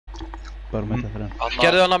bara með þetta fyrir.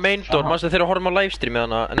 Gerðu hana main door, mannstu þegar horfum á livestreamið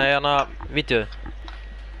hana, nei hana, vídeoðu.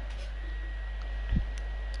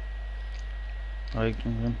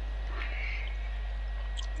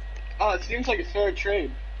 Oh, it seems like a fair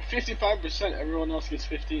trade. 55%, everyone else gets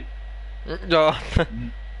 15. Já.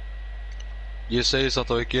 Ég segi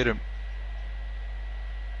samt að við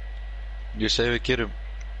gerum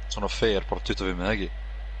svona fair, bara 25, eða ekki?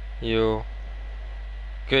 Jú.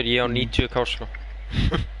 Guður, ég á 90k sko.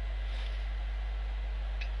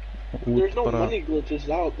 There's no money glitches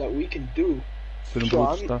out that we can do. Fyrir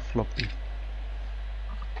bara út staff lobby.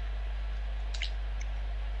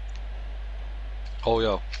 Ó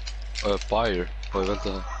já, buyer, og ég veldi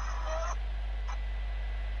það.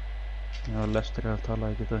 Já, Lester að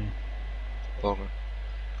tala ekki það. Ok.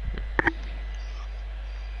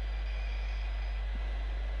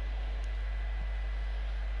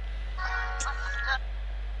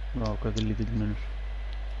 Já, hvað er lítill munur?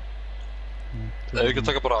 Ef við ekki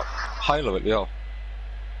taka bara high level, já.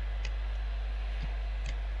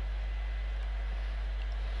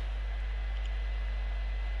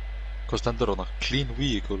 Hvað stendur þarna? Clean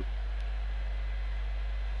vehicle?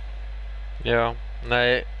 Já,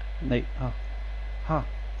 nei. Nei, ha?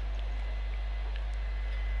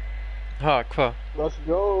 Ha, hvað? Let's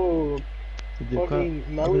go! Fucking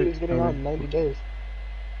Melody is getting on in 90 days.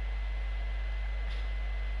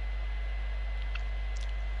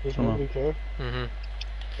 Does nobody care?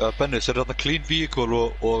 Benni, sér þarna clean vehicle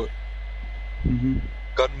og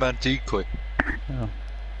gunman decoy. Já.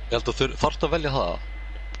 Ég held að þarft að velja það.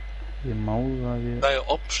 Ég má það ég... Nei,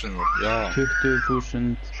 optional, já.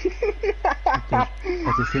 20.000. Þetta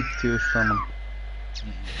er 50.000 saman.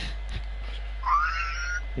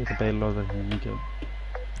 Ég ætla að beila á það, það er mikið.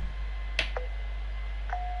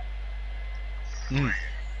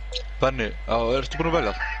 Benni, ertu búinn að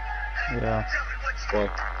velja? Já. Bye.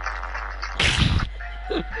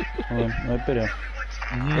 Ok, ég byrja.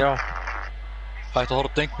 Já. Hættu að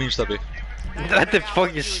horfa deng mín stefni. Þetta er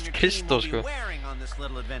fucking Kristó sko.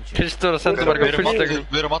 Kristó er að senda bara eitthvað fullstökum.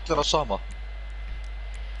 Við erum allir að sama.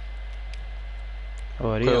 Það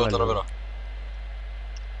var Hvað er allir að vera?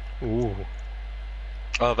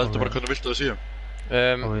 Veldu bara hvernig viltu það séum.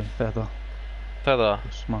 Ok, þetta. Þetta.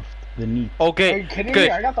 Smart. The need. Ok, Are you kidding me?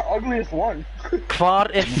 I got the ugliest one. hvar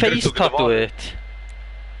er face tattooið þitt?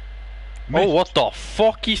 Oh, what the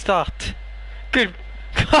fuck is that? Guð,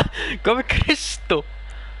 hvað með Kristó?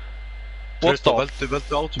 Kristó,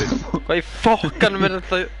 veldu átfið. Hvað í fokkanum er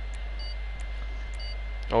þetta?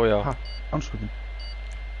 Ó já. Ha, anskotin.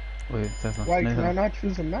 Ok, þetta. Why Nei, can I það. not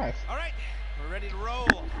choose a mask?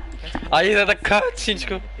 Æ, þetta cutscene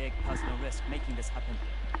sko.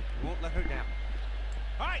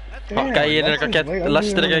 Gæin er eitthvað gett,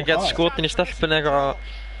 Lester er eitthvað gett skotin í stelpunni eitthvað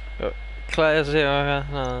klæða sig og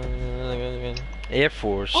eitthvað Air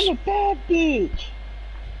Force. I'm a bad bitch!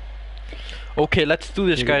 Okay, let's do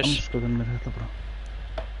this guys. Anskotin með þetta bara.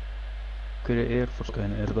 Hver er Air Force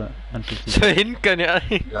gæin? Er þetta NPC? Svo hingan ég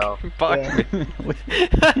bak mig.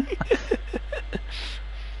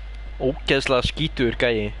 Ógeðslega skítugur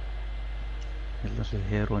gæi. Ég held að það sé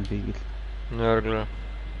heroin bíl. Nörgulega.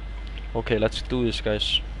 Okay, let's do this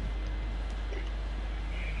guys.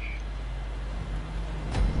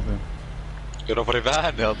 Ég er að fara í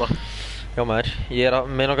veni þarna. Já maður, ég er að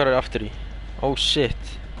meina okkar aftur í. Oh shit.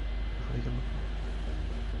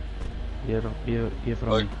 Ég er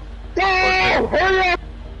frá mig.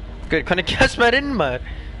 Gauð, hvernig kemst maður inn maður?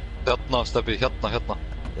 Hérna, Steffi, hérna.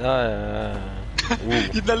 Já.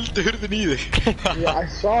 Ég neldi hurðin í þig. Yeah, I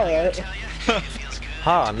saw that.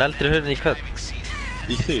 Ha, neldur hurðin í hvern?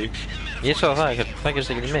 Í þig? Ég sá það ekkert, það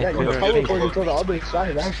gerst ekkert í mig. Yeah, you teleported to the other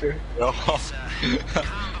side after. Já.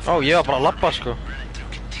 Ó, ég var bara að labba sko.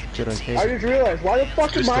 I just realized, why the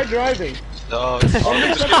fuck am I driving? Já,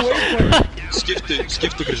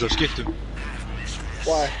 skiptu Kristó, skiptu.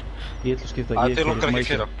 Why? Ég ætla að skipta, Þið lukkar ekki að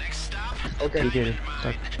keyra. Okay. Ég geri,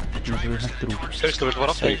 takk. Þannig að við hendur út. Kristó, viltu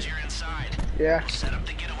fara aftur í? Yeah.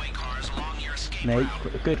 Nei,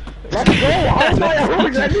 gaur. Let's go! How am I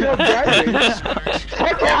always ending up driving?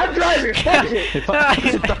 Fuck it, I'm driving! Fuck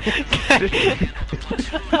it!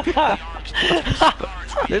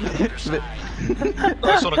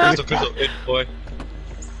 Svona Kristó, inn og einn.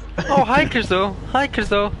 Oh, hi Kristó.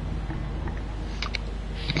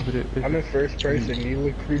 I'm in first person, you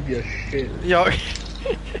look creepy as shit. Já. Ég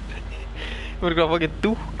voru eitthvað fucking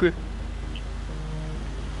dúkku.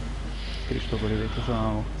 Kristófur, ég veit það á.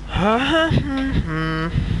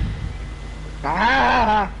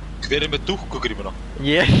 Hver er með dúkkugrímuna?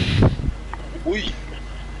 Ég. Új.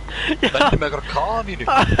 Benni með eitthvað kanínu.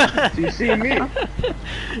 Do you see me?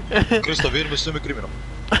 Kristó, við erum með sömu grímuna.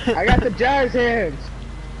 I got the jazz hands.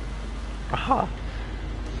 Aha.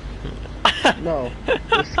 No,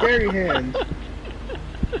 the scary hands.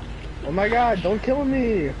 Oh my god, don't kill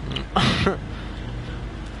me.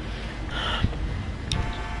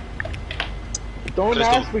 Don't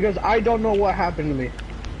Crystal. ask because I don't know what happened to me.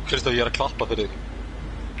 Kristó, ég að klappa fyrir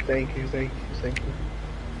þig. Thank you.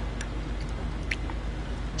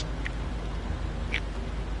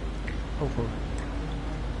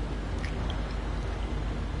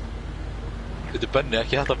 Þetta er Benni,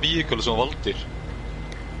 ekki þetta víkjölu sem þú valdir.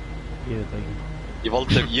 Ég veit það ekki. Ég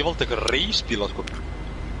valdi eitthvað reisbíla, sko.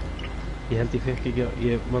 Ég held ég fekk ekki,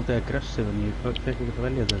 ég valdi aggressive en ég fekk ekki að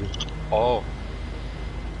velja þetta. Ó,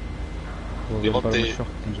 Og Ég við erum bara valdi- með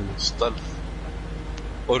shotgun sem við. stealth.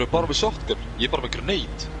 Og eru bara með shotgun, ég er bara með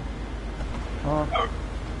grenade.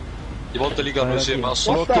 Ég valdi líka að Það er við séum ekki- að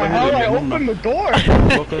What the hell? I opened the door.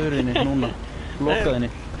 Lokaðu hurðinni, núna. Lokaðu henni.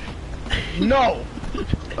 No,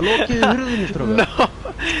 Lokaðu hurðinni, strókar.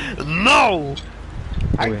 No!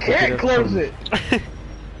 I can't close it.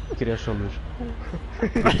 Gerið það sjálfur.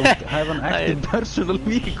 Don't have an active personal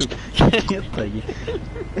vehicle. Ég get það ekki.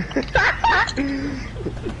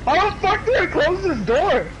 How the fuck did I close this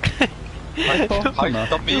door? Hætt að opna.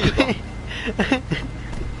 hætta miða.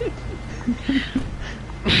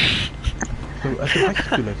 Þú ert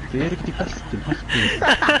hættulegt, þið er ekkert í beltum, hættulegt.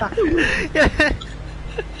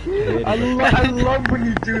 I love when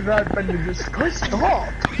you do that, but you just guys stop.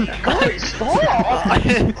 Guys stop.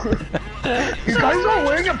 You guys are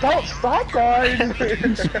wearing a belt. Stop, guys.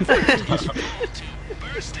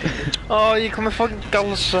 Åh, ég kom með fucking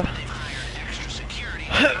galsa.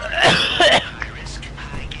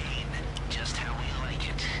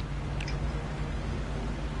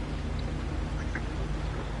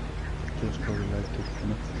 Just probably like it.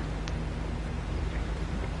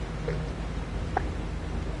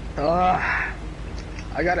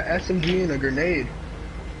 I got an SMG and a grenade.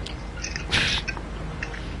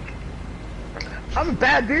 I'm a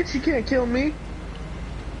bad bitch. You can't kill me.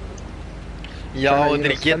 Já, Þannig að þetta er ég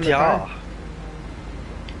er að stemma GTA. það.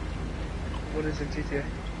 What is it, GTA?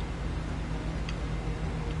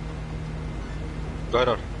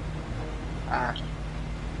 Gærar, Ah.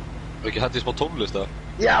 ekki hætti smá tónlist, eða?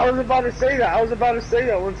 Yeah, I was about to say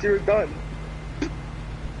that. Once you were done.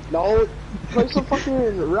 No, play some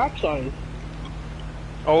fucking rap songs.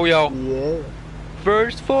 Ó já. Yeah.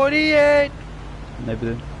 First 48. Nei,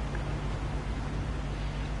 byrju.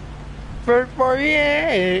 First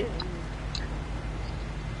 48.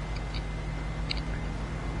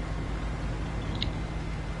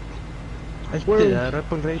 Hætti, það er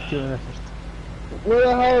Rebel Radio eða ekkert. Where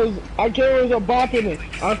the hell is... I came with a bop in it.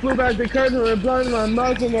 I flew back to cousin and blinded my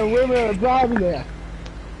mouth and the women are driving there.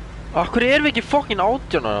 Akkur erum við ekki fucking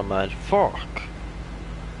 18 ára maður? Fuck.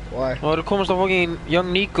 Why? Nú erum við komast á fucking Young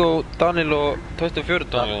Nico, Daniel og 24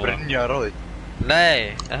 Það Daniel. Brynjar á því. Nei,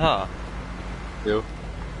 er það? Jú.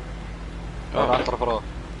 Það er alltaf að fara á.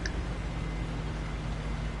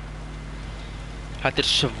 Þetta er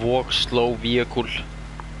svog slow vehicle.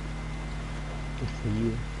 Ég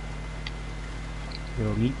er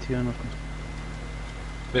á 90 hennar, sko.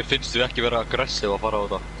 Mér finnst við ekki vera aggressiv að fara á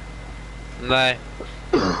þetta. Nei.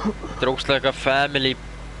 Þetta er ógstlega eitthvað family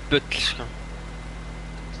bull, sko.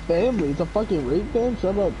 Family? It's a fucking rape game?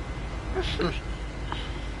 Shut up.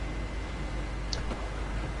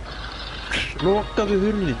 Lokaðu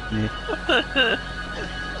hurðinni.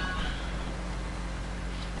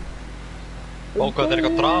 Ó, hvað þetta er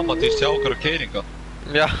eitthvað dramatískt hjá okkur á keiringa.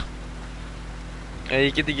 Já.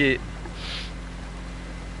 Ég get ekki...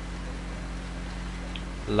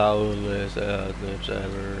 Loudest adlibs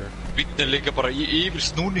ever. Bíllinn líka bara yfir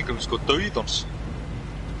snúningum, sko, dauðans.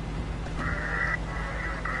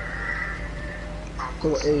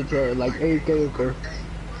 Cool age, like 8 acre.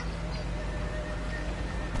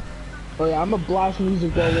 Oh yeah, I'm a blast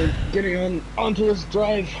music while we're getting onto this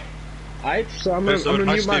drive. Alright, so I'm Þess að gonna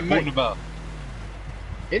vera mute my næstu mic. búinu með það.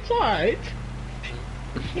 It's alright.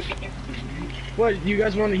 What, you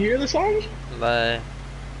guys want to hear the song? Nei.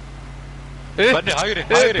 Benni, hægri,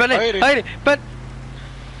 Benni, hægri. hægri, Benni.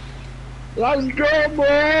 Let's go,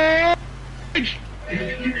 boy!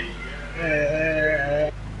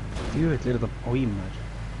 Jú, veit, er þetta á ímaður.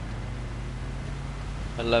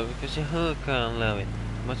 I love it cause you hook on love it.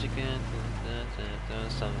 Much you can do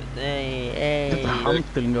something. Hey. Þetta er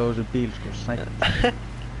handling á þessu bíl, sko, sætt.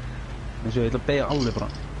 Eins og ég ætla að beigja alveg bara.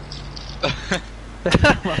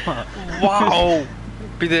 Wow.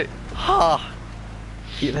 Býtu, ha?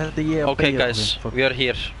 Þetta er ég að Okay beigja guys, we are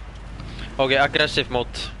here. Okay, aggressive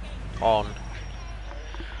mode on.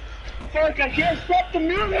 Fuck, I can't stop the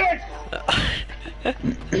music!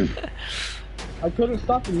 I couldn't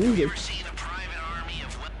stop the music.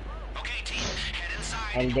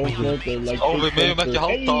 I'm going for it, like... Ó, við megum ekki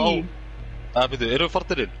halda á... Byrju, erum við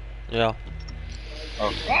farnir inn? Já.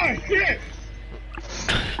 Oh, shit!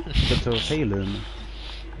 Þetta var feiluðum.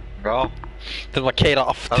 Já. Þurfum að keyra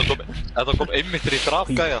aftur. Þetta kom einmitt fyrir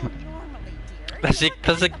drafgæja.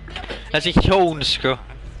 Þessi hjón, sko.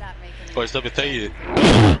 Hvað er stefnið þegið?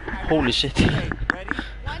 Holy shit.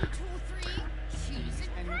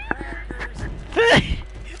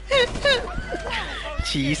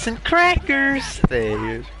 Cheese and crackers.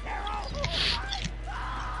 Þeir.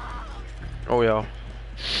 Ó já.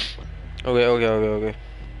 Ok.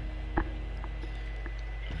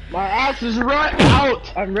 My ass is right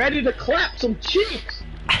out! I'm ready to clap some cheeks!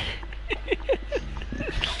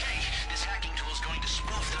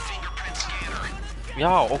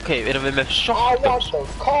 Já, ok, erum við með I shotgun? want the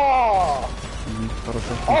car!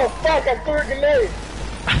 Oh fuck, I threw a grenade!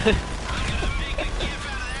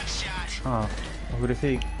 Okkur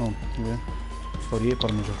þig? Ó, ok. Þá ég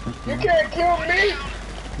bara með shotgun. You can't kill me!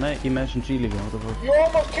 Nei, ég með SMG líka, what the fuck? You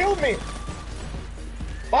almost killed me!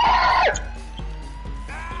 Ah!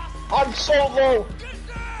 I'm so low!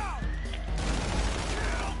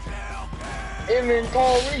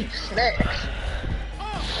 Inventory snacks!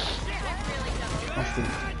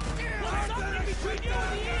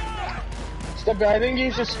 Step, I think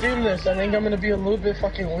you should stream this. I think I'm gonna be a little bit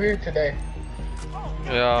fucking weird today.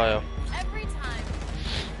 Já.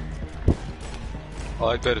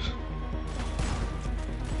 Æ, hver?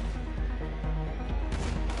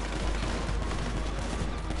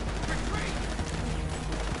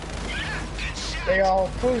 They all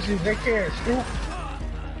pussies, they can't shoot.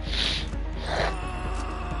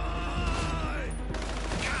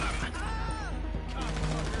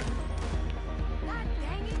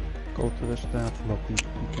 Go to the staff lobby.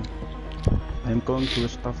 Okay. I'm going to the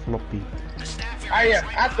staff lobby. I am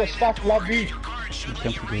at the staff lobby. You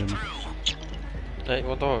can't forgive me. Nei,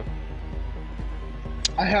 what the fuck?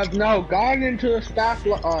 I have now gone into the staff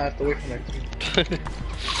lobby. Oh, I have to wait for my team.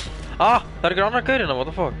 Það er ekki annar gaurinn, what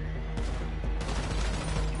the fuck?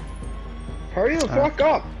 Hurry the fuck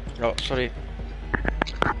up! Já, sorry.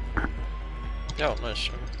 Já,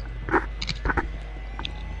 nice.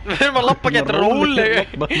 Við erum að lappa gett rólega.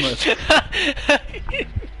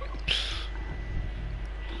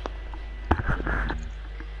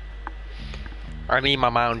 I need my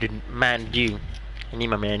man due. I need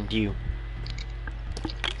my man due.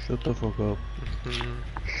 Shut the fuck up.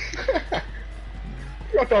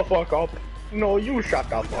 Shut the fuck up. No, you shut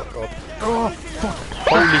the fuck up. Oh, fuck.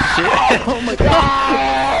 Holy shit. Oh my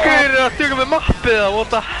god. Hver að stjöka með mappið það? What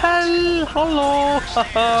the hell? Halló.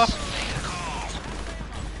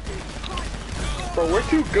 Bro, we're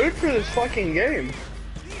too good for this fucking game.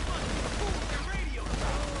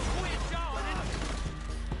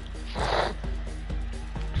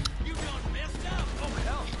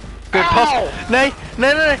 Good pass. Nei.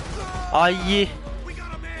 Æi.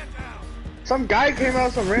 Some guy came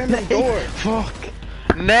out some random door. Fuck.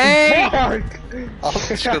 Nei. Fuck!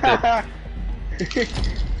 Afskotið.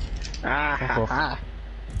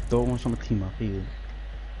 Dóum sama tíma, þýðu.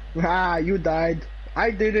 Ah, you died.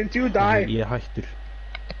 I didn't, you died. Ég hættur.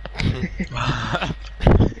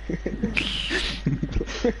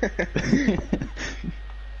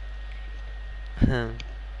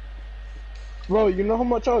 Bro, you know how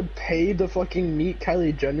much I would pay to fucking meet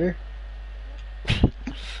Kylie Jenner?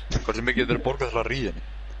 Hversu mikið þeir borga til að ríða henni?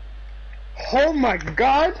 Oh my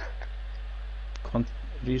god!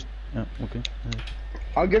 Yeah, okay.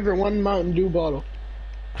 I'll give her one Mountain Dew bottle.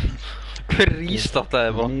 Hver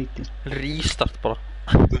restartaði bara? Mikið. Restart bara.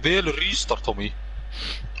 Þú velur restart, Tommy.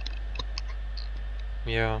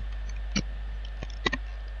 Já.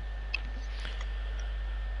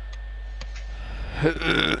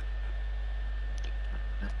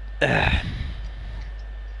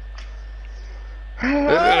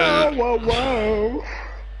 Whoa.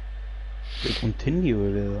 They continue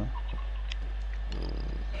við það.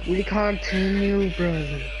 We continue,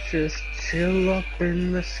 brother. Just chill up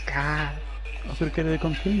in the sky. Af hverju gerði þið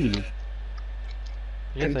continue?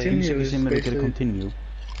 Continue is sem er að gera basically... continue.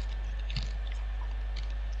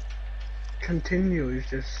 Continue is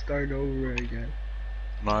just start over again.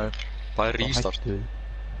 Nei, það er restart. Hættu þið.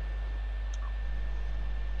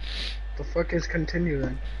 The fuck is continue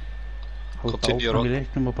then? Halda Continue áfram on. í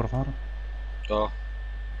leiknum og bara fara. Já.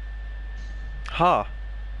 Ha?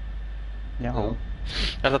 Já.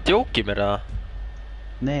 Er það djókið mér eða?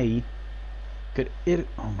 Nei. Hver er...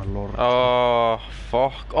 Oh my lord. Oh,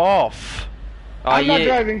 fuck off. I'm not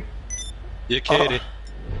driving. Ég keyri.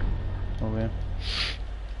 Ok.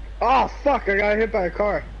 Oh fuck, I got hit by a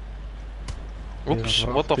car. Oops,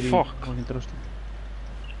 what the fuck?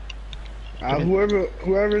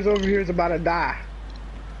 Whoever's over here is about to die.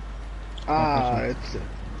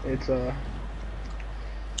 It's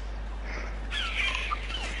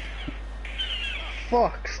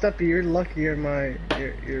fuck, Steppy, you're lucky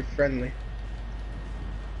you're friendly.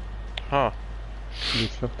 Huh. Ég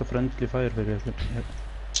slögt friendly fire fyrir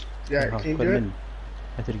Yeah, can you do it?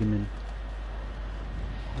 Þetta ekki minn.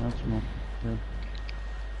 That's small. Yeah.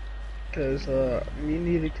 Cause we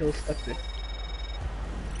need to kill Steppy.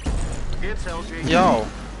 Já,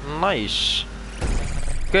 nice.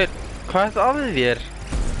 Good. Hvað er það að þér?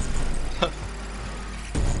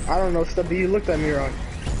 I don't know, Steppy, you looked at me wrong.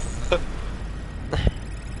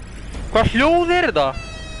 Hvað hljóð er þetta?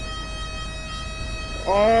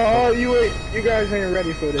 Oh, you guys ain't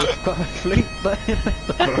ready for this. Hvað fleita þetta?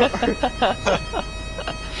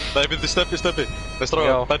 Nei, myndi Steppi. Nei,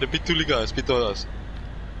 stráðar, Benni, býttu líka aðeins,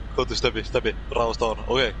 Kóttu, Steppi, ráðast á hana,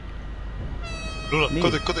 ok. Núna,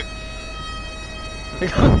 kóttu.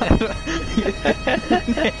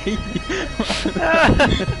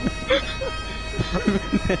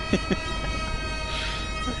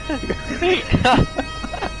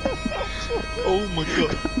 Oh my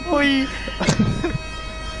god. Oi.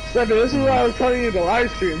 Steppy, this is what I was telling you the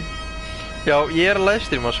live stream. Já, ég að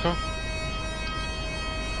livestreama, sko.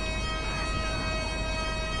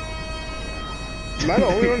 Am I the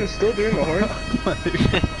only one who's still doing the horn?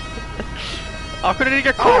 Akkur er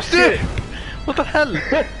ekki að komast upp? What the hell?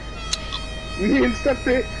 Me and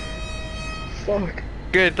Steppy. Fuck.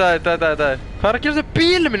 Gauð, það er. Hvað er að gera þessi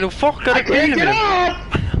bílum minn? Þú fokkar í bílum minn.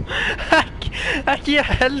 Ekki ég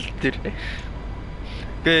heldur.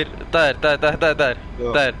 Gauð, það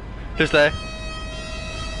er. Hlustaði.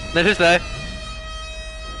 Nei, hlustaði.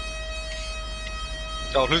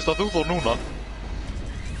 Já, hlusta þú þó núna.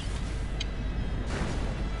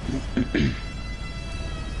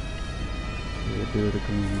 Ég byrður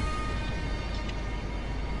ekki núna.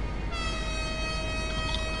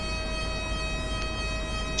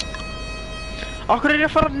 Akkur er ég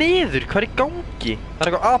að fara niður? Hvað er í gangi? Það er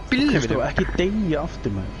eitthvað að bílum Kristof, minn. ekki deyja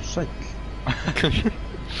aftur maður, sæll.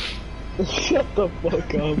 Shut the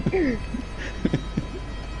fuck up.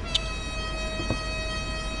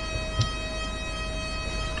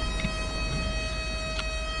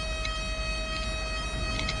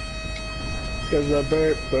 Cause the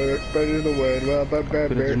bird is the word,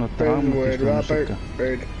 bird is the word,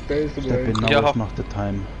 bird is the Steppi, word. now Já. is not the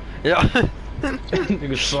time. Já.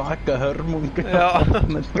 Einhver svaka hörmung. Já.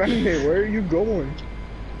 Benny, where are you going?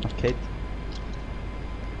 Arcade.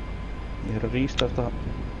 Ég að restarta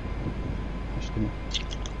hestina.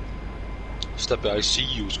 Steppi, I see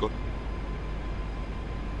you, sko.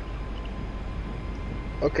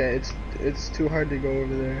 Okay, it's too hard to go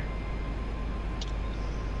over there.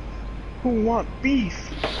 Who want beef?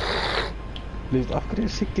 Lýst, af hverju er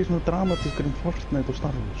Siggi svona dramatískur Fortnite og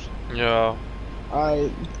Star Wars? Já.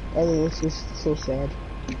 I think it's just so sad.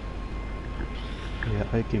 Yeah,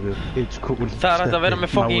 I give it. It's cool. Það er hægt að vera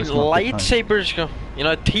með fucking lightsaber, sko. Ég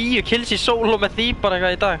náði 10 kills í solo með því bara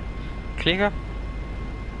eitthvað í dag. Klika.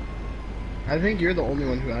 I think you're the only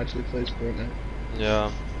one who actually plays Fortnite.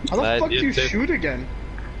 Já. How the fuck do you you- shoot again?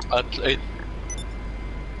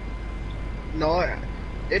 No,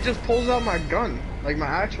 it just pulls out my gun, like my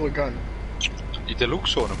actual gun. Í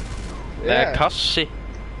deluxe-honum. Það er kassi.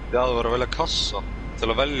 Já, þú verður að velja kassa til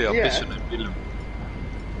að velja Yeah. byssuna í bílum.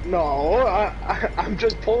 No, I'm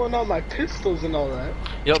just pulling out my pistols and all that.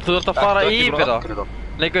 Já, þú þarft að fara Ertu ekki yfir búin að það. upgrade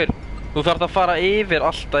Nei, gaur. Þú þarft að fara yfir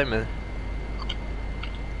allt dæmið.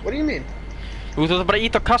 What do you mean? Þú þarft bara að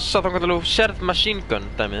íta á kassa þá kannski þú sérð machine gun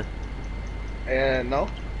dæmið. No.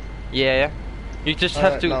 Yeah. You just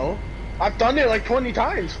have to... No. I've done it like 20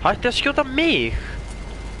 times. Hætti að skjóta mig.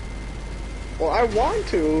 Well, I want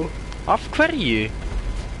to. Af hverju?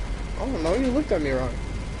 I don't know, you looked at me wrong.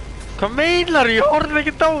 Hvað meinar ég? Horfði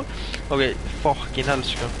ekkert á... Ok, fucking hell,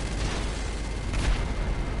 sko.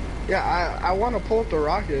 Yeah, I want to pull up the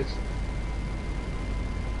rockets.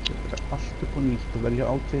 Allt upp og nýtt og velja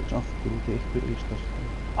outfits aftur út í ykkur íslast.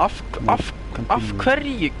 Af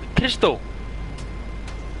hverju? Kristó,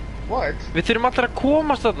 What? við þurfum allir að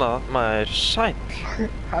komast þarna, maður, sæll.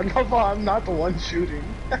 I love how I'm not the one shooting.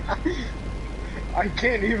 I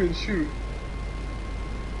can't even shoot.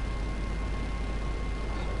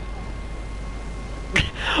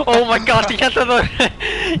 Oh my god, ég held að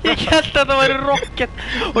það væri rocket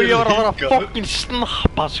og ég var að fara að fucking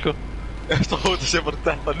snappa, sko. Ég stóð þetta sem bara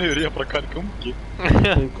detta niður, ég bara hvað er í gangi.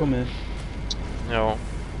 Þau komið. Já.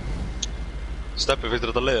 Steppi, finnst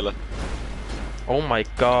þér þetta leiðilegt? Oh my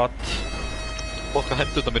god. Fokka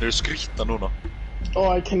hendurna mér eru skrýtna núna. Oh,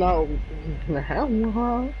 I cannot.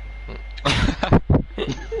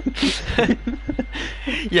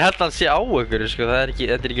 Ég held að hann sé á ykkur, sko, það er ekki,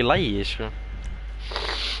 þetta er ekki lægi, sko.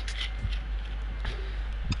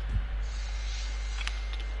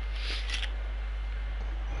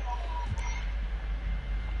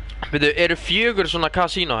 Veitu, eru 4 svona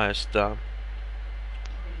casino heist, eða?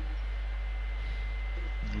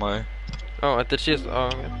 Nei. Ó, þetta er síðast, ó,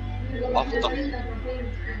 ok. 8.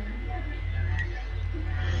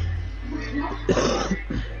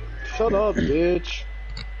 Shut up, bitch.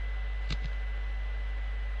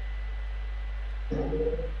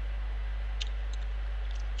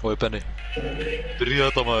 Oi, Benny. Byrja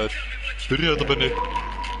þetta, maður. Byrja þetta, Benny.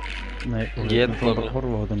 Nei, Ég við ætlum bara að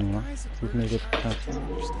horfa á þetta núna. Þú ert með eitthvað kæft.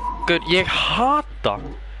 Gaur, ég hata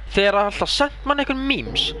þegar það er alltaf sendt mann einhvern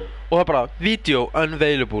memes og það er bara video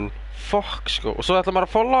unavailable. Fuck, sko. Og svo ætla maður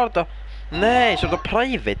að followa þetta. Nei, svo er þetta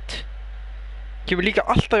private. Kemur líka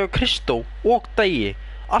alltaf hjá Kristó og Dægi.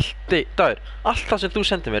 Allt það sem þú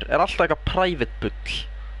sendir mér er alltaf eitthvað private bull.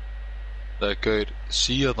 Það er gaur,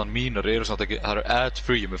 síðan mínar eru samt ekki, það eru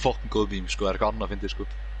ad-free með fucking góð memes, sko, það er eitthvað annað að fyndi, sko.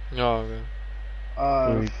 Já, ok.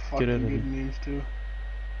 Fucking good memes too.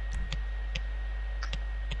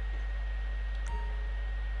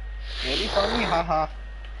 Really funny, haha.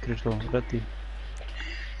 Kristó, ready?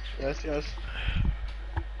 Yes, yes.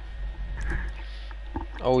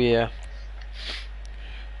 Oh yeah.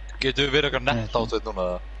 Getur við verið eitthvað nett átveit núna,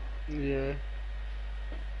 eða? Yeah.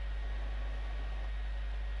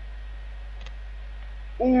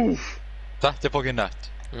 Oof. Þetta er fucking nett.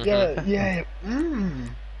 Yeah, yeah.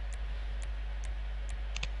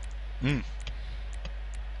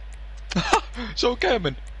 Svo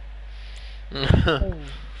gæminn.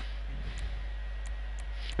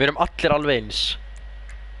 Við erum allir alveg eins.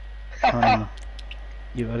 Hann,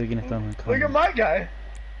 ég verði ekki neitt annað en Look at my guy.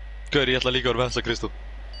 Gaur, ég ætla líka að vera með þessa Kristó.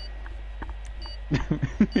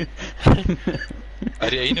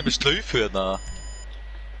 Er ég eini með slaufu hérna?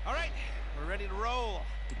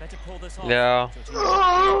 Já.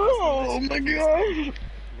 Oh my god.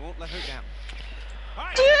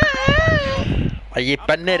 Æ,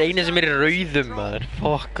 Benni er eini sem er í rauðum, maður.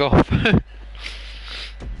 Fuck off.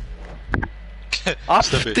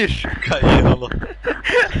 Aftur. Hvað er það?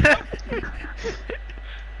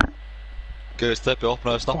 Gauði, Steppi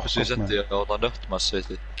opnaði snappið sem ég sendi á það nöttmass, veit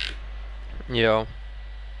þið. Já.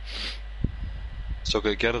 Svo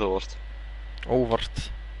hvað ég gerði það vort. Óvart.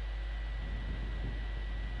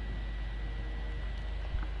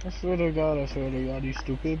 I swear to God, you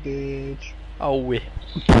stupid bitch. Ái.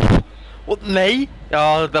 Og nei. Já,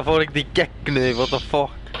 þetta fór ekkert í gegnu þig, what the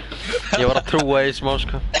fuck. Ég var að trúa því smá,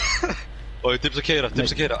 sko. Oi, tips að keira,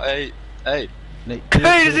 ei. Nei. Hvað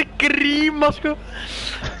er þessi gríma, sko?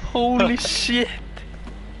 Holy shit.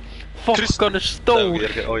 Fuck, hann er stór.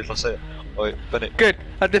 Ég ætla að segja. Oi, Benni. Gaur,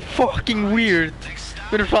 þetta er fucking weird.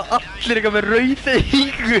 Við erum bara allir eitthvað með rauð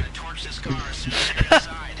eigu.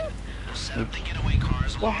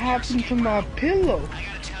 What happened to my pillow?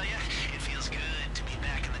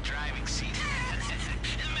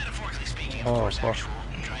 Oh, fuck.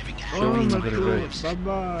 Oh my god,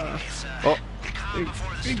 bye-bye. Oh.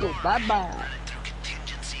 We go bye-bye.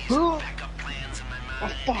 Oh,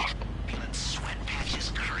 fuck.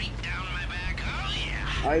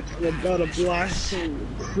 I got a blast so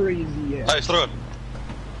crazy ass. Hei, strákar.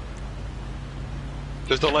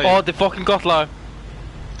 Hlusta á lagið. Ó, þetta er fucking gott lag.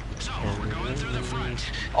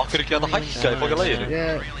 Akkur ekki að það hækka í fucking laginu?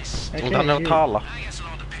 Yeah, Og hann er að tala.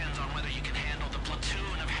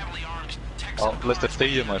 Já, leist þér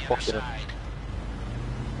þegið maður, fucking er.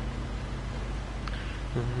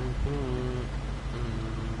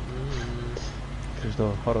 Kristó,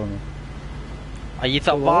 horfa á mig. Æ,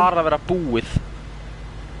 það var að vera búið.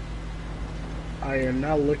 I am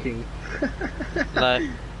now looking. Nei.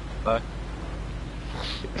 Nei.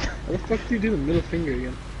 How the fuck do you do the middle finger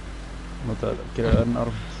again? Nota að gera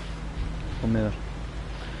örnarm og miðar.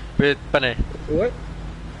 Benni. What?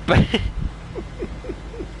 Benni.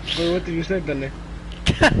 Wait, what did you say, Benny?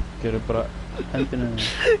 Gerðu bara hendinu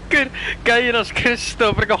Gaur, gæinn hans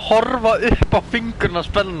Kristó bara eitthvað að horfa upp á fingurna að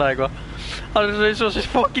spenna eitthvað. Hann er eins og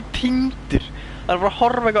þessi fucking týndur. Hann er bara að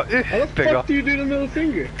horfa eitthvað upp How the fuck eitthvað. do you do the middle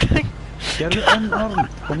finger? Gerðu örnarm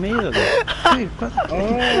og miðar þig. Hey, hvað er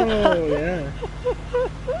Oh, yeah.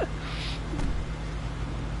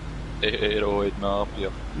 Wait, no,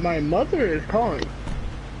 yeah. My mother is calling.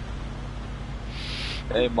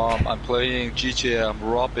 Hey mom, I'm playing GTA, I'm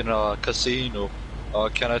robbing a casino.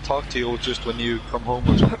 Can I talk to you just when you come home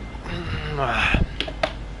or something?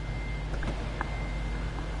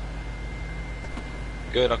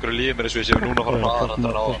 Gauðin, okkur lífið mér þessu við séum núna að fara að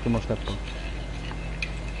aðra Fólkum á stelpa.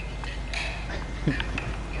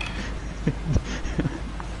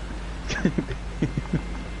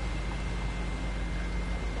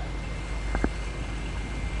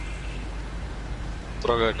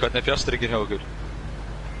 Strákar, hvernig fjastryggin hjá okkur?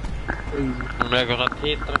 Hún eitthvað svona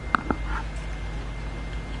titra.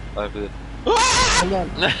 Það fyrir. Hold on.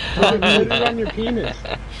 Put it on your penis.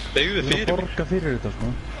 Beigðu Þú fyrir mig. borga fyrir þetta, sko.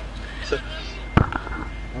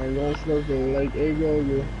 I'm gonna smoke it like a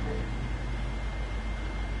go-go.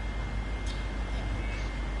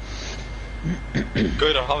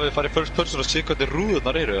 Gaurar, hafið þið farið first person og séð hvernig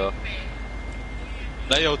rúðurnar eru, eða?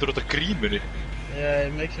 Nei, já, þetta er út af grímunni. Yeah,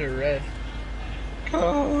 it makes it red.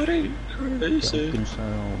 Cody, crazy. Gáttin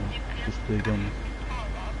sagði á fyrstu í gömmu.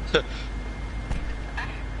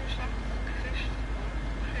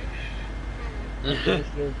 I'm gonna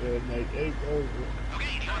smoke it like a go-go.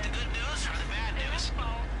 Okay, you know what the good news or the bad news?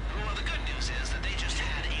 Well, the good news is that they just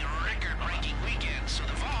had a record-breaking weekend, so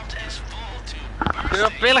the vault is full to Þú erum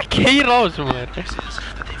að bila keira á þessu maður. Er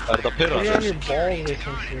þetta pyrra? Put it on your balls or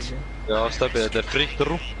some shit, bro. Já, Steppi, þetta er fritt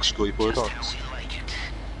rúk, sko, í búið dag.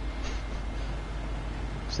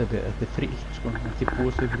 Steppi, þetta er frítt, sko. Ekki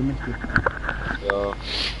búið sig fyrir miklu. Já.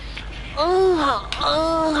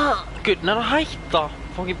 Guð, nær að hætta.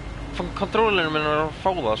 Fokkin kontrólinu minn er að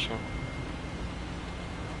fá það, sko.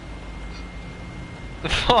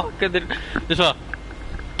 Fuck, þetta er svona.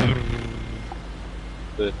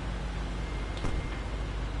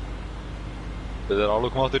 Þetta er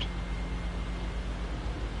aflokumáttur.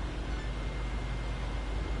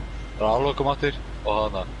 Það er aflokumáttur og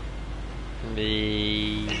hana.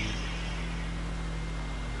 Nei.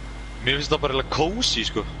 Mér finnst það bara eiginlega cozy,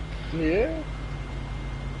 sko. Yeah.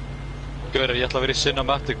 Gaurar, ég ætla að vera í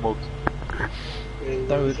cinematic mode.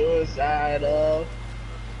 Dagur. Suicidal.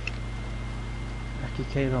 Ekki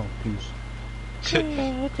keira á, please.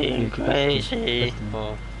 Crazy.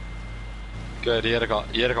 Gaurar, ég er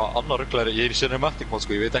eitthvað annar rugglæri. Ég er í cinematic mode,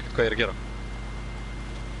 sko, ég veit ekkert hvað ég er að gera.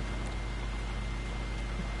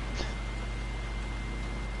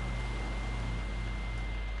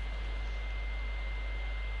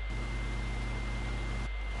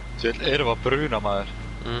 Svo erum við að bruna, maður.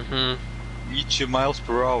 90 miles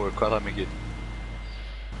per hour, hvað er það mikið?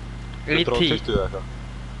 120 eða eitthvað.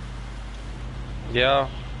 Já,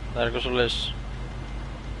 það er eitthvað svo leys.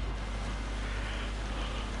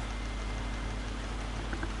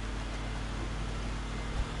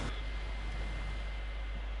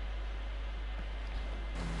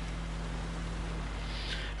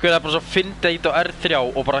 Það er bara svo að finna eitt á R3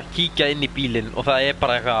 og bara kíkja inn í bílinn og það er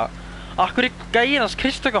bara eitthvað. Akkur er gæinn hans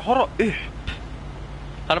Kristó ekki að horfa upp?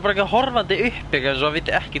 Hann er bara ekki horfandi upp eitthvað eins og hann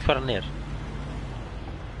viti ekkert hvað hann er.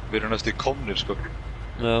 Við erum næstu komnir, sko.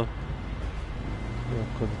 Já. Já,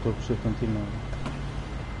 hvað það tók 17 tíma.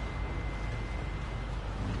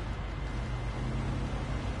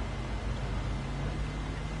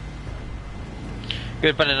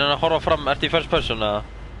 Guð, Benni, hann að horfa fram, ertu í first person eða?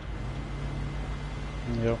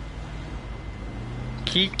 Já.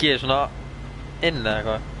 Kíkið svona inn eða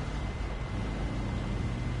eitthvað?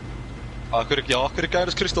 Akkur er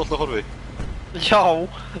gæris Kristó alltaf horfið? Já,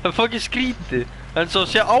 það er fucking skrítið. En svo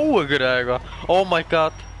sé á ykkur eða eitthvað. Oh my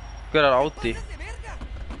god. Hver er Audi?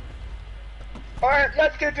 Alright,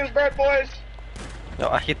 let's get this bad, boys. Já,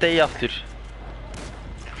 ekki degi aftur.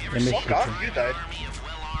 Ég misti Fuck off, þetta. you died.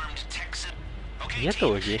 Ég dó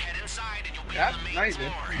ekki. Yeah, now you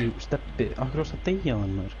did. Jú, Steppi, akkur varst að deyja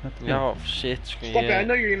þann maður. Já, shit, sko Stop it, I ég...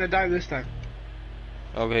 know you're gonna die this time.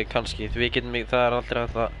 Ok, kannski. Við getum mig, það er aldrei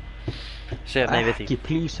hægt að segja nei við því. Ekki,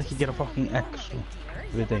 please, ekki gera fucking X, sko.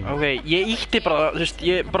 Við deyjum. Ok, ég ítti bara, þú veist,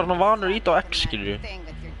 ég er bara svona vanur að íta á X, skilur.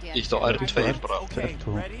 Ítt á R2 bara. R2.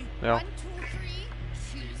 Já.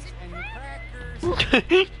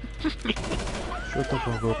 Sjöta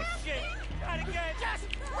okkur.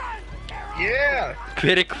 Yeah!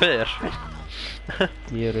 Hver er hver?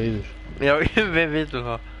 Ég er auður. Já, við vitum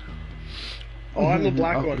það. Oh, I'm the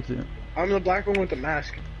black one. Akkur- I'm the black one with the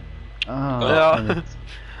mask. Ah, Já. einmitt.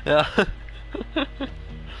 Já.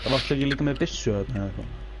 Það varst ekki líka með byssu þarna eða eitthvað.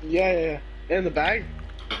 Yeah. In the bag?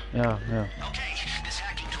 Já, já. Okay, this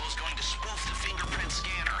hacking tool is going to spoof the fingerprint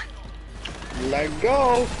scanner. Let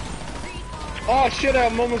go! Oh shit,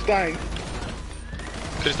 I'm almost dying.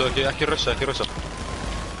 Kristó, ekki rössa.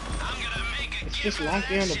 It's just locked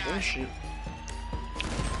me on the bullshit.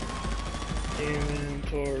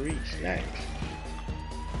 Inventory snacks.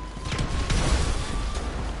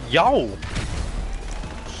 Já!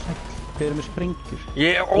 Hver er með sprengjur?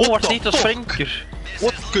 Ég er óvart nýtt á sprengjur.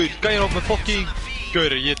 What, gaur, gæinn á með fucking...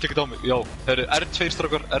 Gaur, ég tek þetta á mig, já. Það eru R2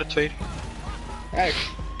 strákar, R2. X.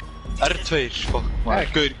 R2, fuck,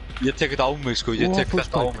 maður. Gaur, ég tek þetta á mig, sko, ég tek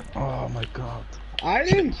þetta á mig. Oh my god. I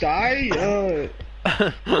didn't die,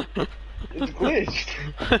 it's glitched.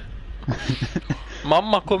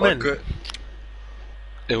 Mamma kom inn.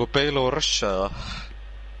 Ef við beila og rössa það.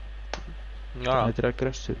 Já. Þetta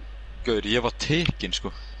aggressiv. Gaur, ég var tekinn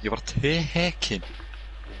sko. Ég var tekinn.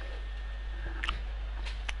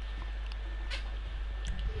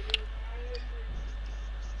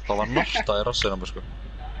 Það var narta í rassina mér sko.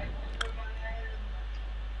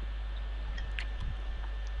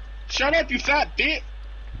 Shut up, you fat bitch!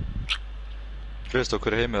 Kristó,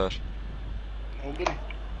 hver heimið þar? Nobody.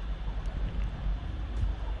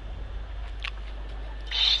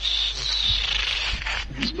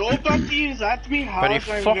 Nobody is at me house. Hvar í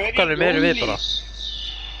fokkanum erum við bara?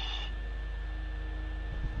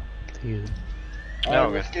 Tíu. Já,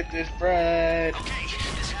 ok. Let's get this bread. Okay,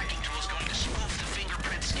 this hacking tool is going to spoof the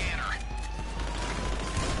fingerprint scanner.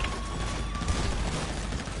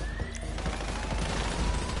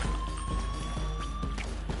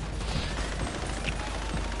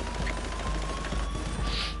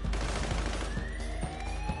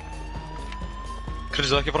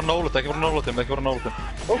 Kristó, ekki fara nálægt, ekki fara nálægt þeim, ekki fara nálægt þeim.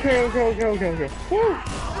 Okay. Woo!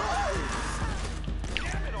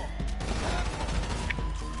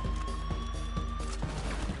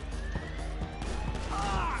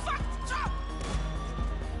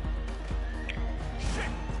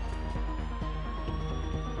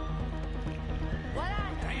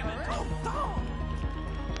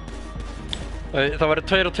 Það væri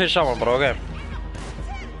 2 og 2 saman bara, ok?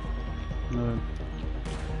 Nei.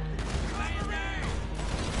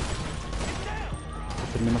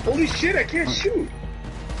 Þetta er mín að... Holy shit, I can't shoot!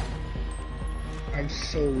 I'm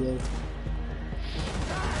so low.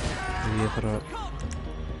 Ég þarf að...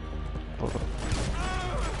 Bara...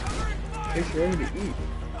 It's ready to eat.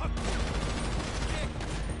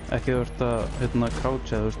 Ekki þú ert að, hérna,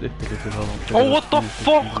 croucha eða þú veist uppi hluti þá... Oh, what the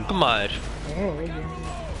fuck, maður? Oh, okay.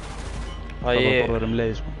 Það var bara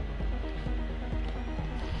leið, sko.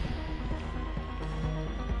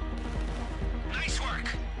 Nice work.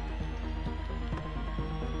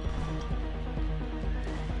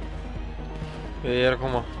 Ég er að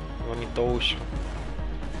koma. Ég var ný dós.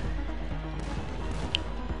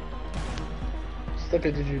 Steppi,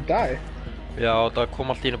 did you die? Já, það kom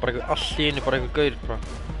allt í einu bara eitthvað gaur, bara.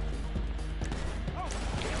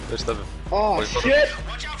 Það er Steffi. Oh shit!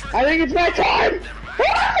 I think it's my time!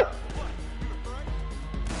 Ah!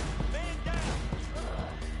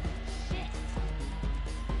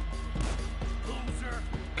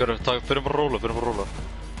 Gaur, fyrir bara róla, fyrir bara róla.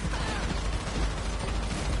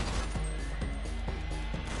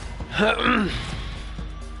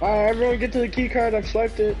 Everyone get to the key card, I've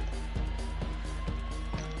swiped it.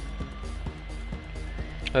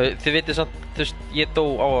 Þið vitið samt, þú veist, ég dó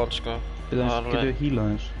á hann, sko. Getur við healað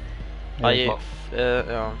eins?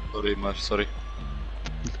 Já. Sorry maður, sorry.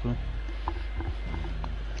 Sko.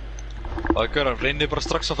 Gaur, reynið bara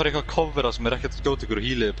strax að fara eitthvað að covera sem er ekkert að skjóta ykkur og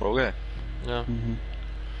healið bara, ok? Já.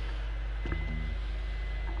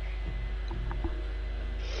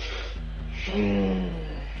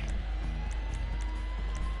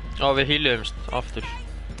 Já, við healuðumst aftur.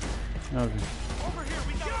 Já, ok.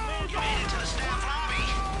 Into the staff lobby.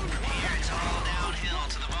 From here, it's all downhill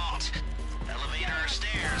to the vault. Elevator or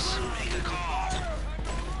stairs. Make a call.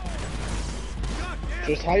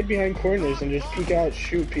 Just hide behind corners and just peek out,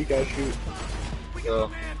 shoot, peek out, shoot. Já.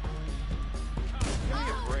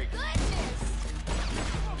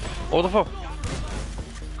 What the fuck?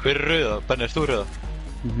 Hver er rauða? Benni, ert þú rauða?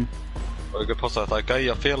 Mhm. Og ekki passa, það er gæi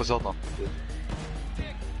að fela sig þarna.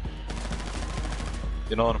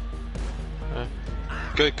 Ég náði hann.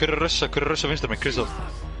 Gauð, hver er rössa vinstur minn? Kristó.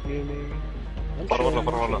 Bara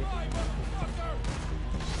varlega.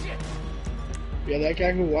 Yeah, that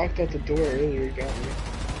guy who walked out the door earlier got me.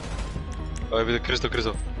 Og ég veit, Kristó.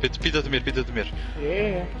 Býta eftir mér.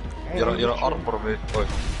 Yeah. Ég er að armbara mig.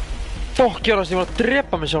 Fuck, ég var að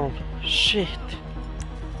drepa mig sjálf. Shit.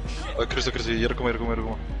 Og Kristó, ég er að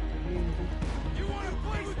koma.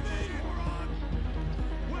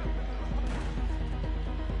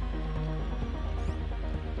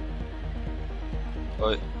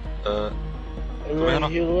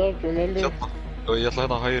 Everyone heal up, remember? Hérna. Og ég ætla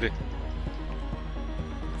hérna að hægri.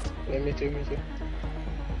 Yeah, me too.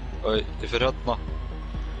 Og ég fyrir hérna.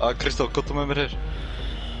 Kristó, gott með mér hér.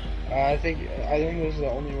 I think this is the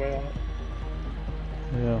only way out.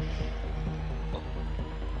 Já.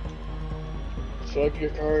 Swipe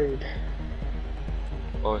your card.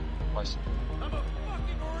 Nice.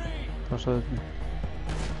 Hvað sagði þetta?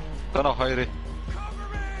 Hérna á hægri.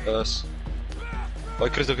 Yes. Og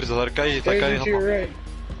Kristó, það er gæi Stairs to your hérna. right.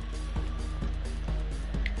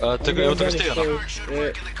 Tökum við stíðana. Yeah.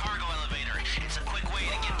 Work in the cargo elevator. It's a quick way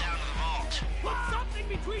to get down to the vault.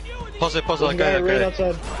 Passa, There's það a er guy right gæi.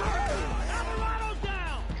 outside.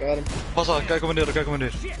 Got him. Passa, gæi komið niður.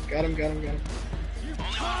 Got him.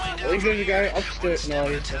 Only I think there's a guy upstairs. No,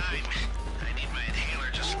 he's not. I need my inhaler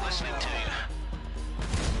just listening to you.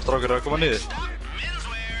 Strákar, að koma niður.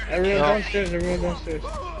 Everyone downstairs, everyone downstairs.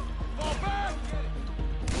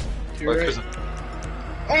 To your right.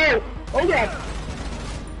 Oh! Oh god!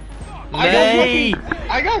 Nei!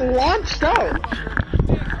 I got launched out!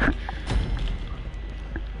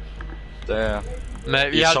 Damn. Nei,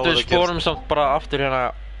 ég held við spórum samt bara aftur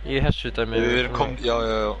hérna í þessu dæmi. Við erum kom, já.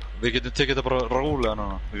 Við getum tekið þetta bara rólega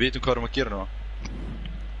núna. Við vitum hvað erum að gera núna.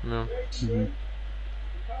 Já.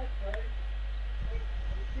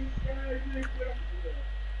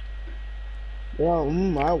 Yeah,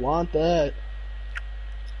 I want that.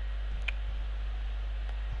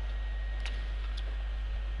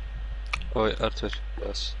 Oj, R2,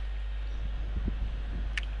 yes.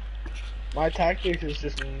 My tactics is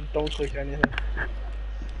just don't click anything.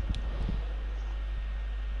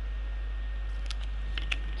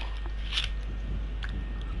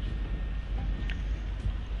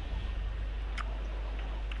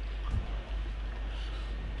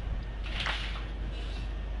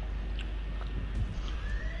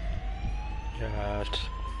 God.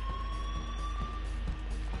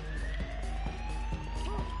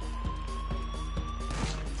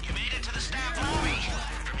 You made it to the staff lobby.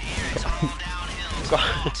 From here, it's all downhill to the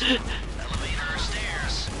vault. Elevator or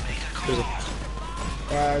stairs. Make a call.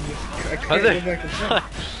 I can't go back inside.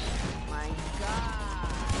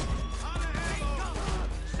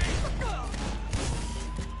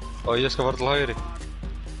 Ó, ég skal fara til hægri.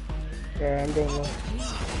 Yeah, I'm going low.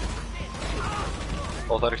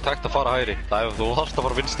 Ó, það ekki takt að fara hægri. Það þú þarft að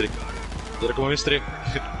fara vinstri. Ég að koma vinstri.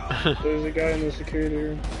 There's a guy in the security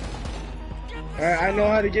room. I know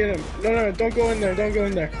how to get him. No, don't go in there, don't go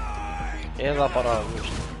in there. Eða bara, þú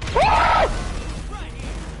veist.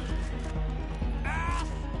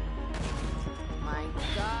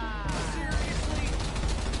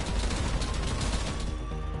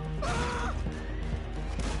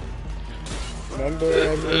 Remember,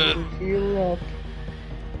 I need to heal up.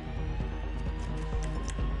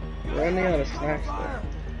 We're running out of snacks though.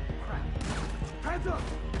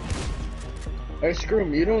 Hey, screw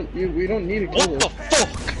him. We don't need to kill What the those.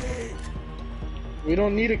 fuck? We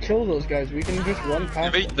don't need to kill those guys. We can just run Ég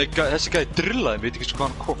past veit, them. þessi gæði drillaði, ég veit ekki hvað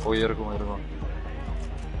hann kom. Ó, ég er að koma.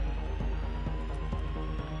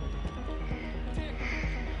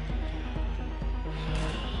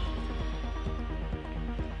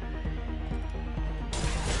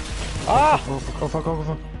 Ah! Oh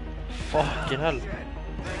fuck. Fucking hell.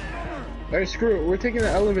 Hey, screw it. We're taking the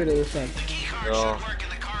elevator this time. The key card Ja. should work in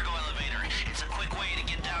the cargo elevator. It's a quick way to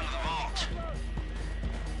get down to the vault.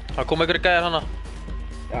 Það kom einhverju gæðir hana.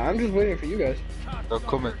 Yeah, I'm just waiting for you guys. Já,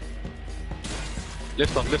 komið.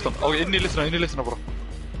 Lift hann. Ó, inn í liftina bara.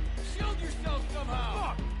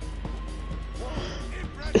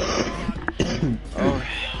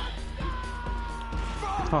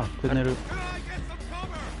 Ha, hvernig eru...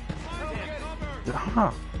 Ha,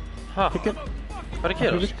 Ha? ekki... Hvað er að Hvernig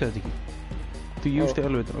gerast? virkaði þetta ekki? To use the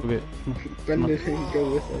elevator, ok. Ben didn't go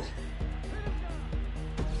with us.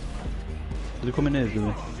 Þú komið niður, þú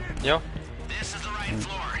við. Já. This is the right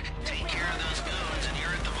floor. Take care of those goons and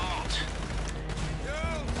you're at the vault.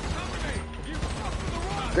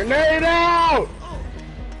 Grenade out!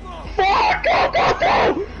 Fuck! Go!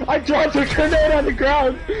 I dropped a grenade on the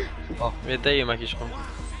ground! Við deyjum ekki sko.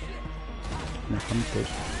 Nei, hann deyr.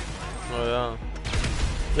 Ó já.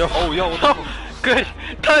 Já. Ó, já, what the fuck?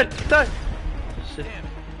 Gaur, tær! Shit.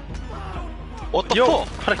 What the Jó,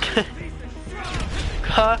 fuck? hvað er að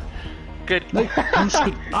Hvað? Gaur. Nei,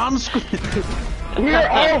 anskur! We are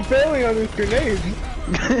all failing on this grenade.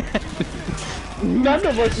 None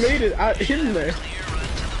of us made it out in there.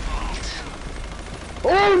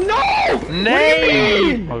 Oh no! Nei! What do you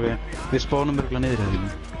mean? Ok, við spánum örgulega niður í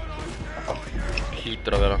það.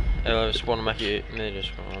 Hlýtur að vera. Ef við spónum ekki niður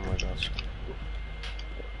sko. Oh my god sko.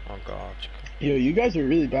 Oh god sko. Yo, you guys are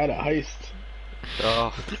really bad at heist.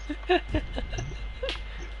 Já.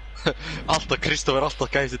 Alltaf Kristoffer, alltaf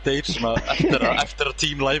gæði þessi deyr svona eftir að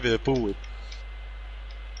team liveið er búið.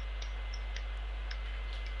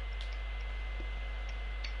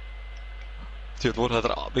 Þú veit,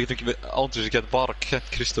 þetta við getum ekki ándur sem getur bara kent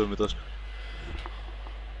Kristoffer með þetta sko.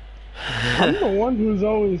 I'm the one who's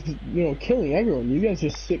always, killing everyone. You guys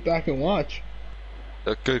just sit back and watch.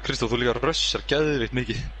 Kristoffer, þú líka rössar geðvikt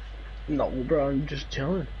mikið. No, bro, I'm just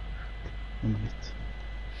chilling. Mitt.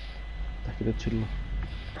 Það er ekki að chilla.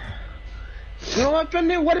 You know what,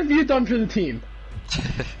 Brendan? What have you done for the team?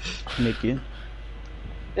 Mikið.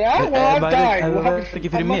 Yeah, well, I've died. Það Well, væri ekki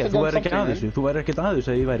fyrir I must mér, have þú done væri ekki something, að þessu. Þú væri ekkert að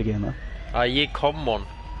þessu að ég væri ekki hérna. Æ, come on.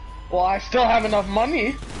 Well, I still have enough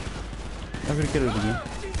money. Af hverju gerðu þetta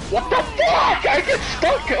ekki? What the fuck? I get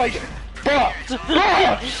stuck like, fuck.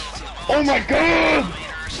 Oh my god.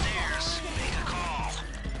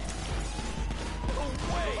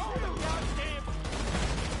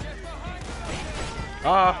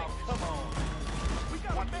 Ah.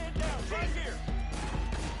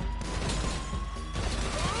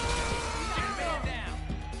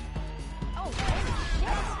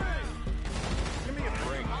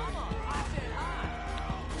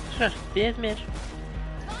 Bið mér.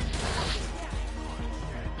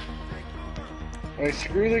 Alright,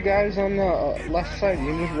 screw the guys on the left side. You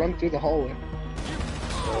can just run through the hallway.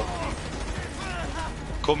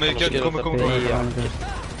 Kom igen, kom.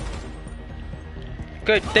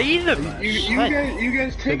 Gauð, deyðum! You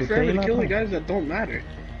guys take forever to kill the guys that don't matter.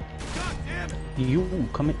 Jú,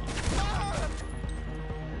 kom inn.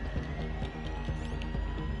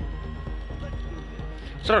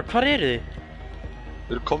 Strákar, hvar eru þið?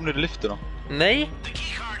 Þeir eru komnir í liftuna. Nei?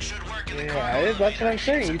 Yeah, that's what I'm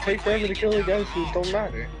saying. You take forever to kill the guys who don't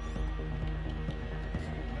matter.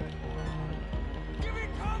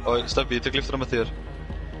 Oj, Stebbi, ég tek liftuna með þér.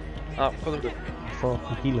 Ah, hvað er það? Fuck,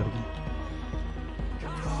 hann healar ekki.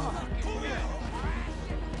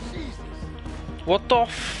 What the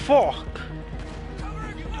fuck?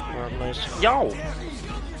 Nice. Já!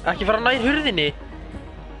 Ekki fara nær hurðinni!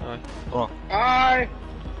 Svona, Aye!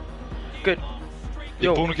 Good. ég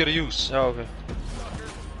er búinn að gera use. Já, ok.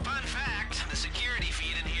 Fun fact, the security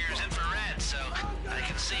feed in here is infrared, so I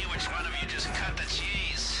can see which one of you just cut the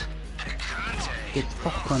cheese. Picante. Get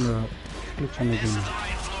fuck hann að glitcha hann ekki.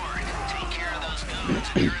 Right floor. Take care of those guns and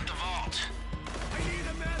clear the vault.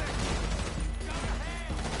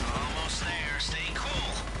 Almost there. Stay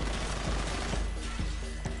cool.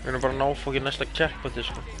 Við erum bara að ná fokkin næsta checkpointi,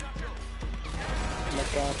 sko. Oh my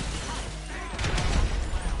god.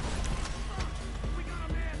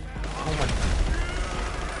 Oh my.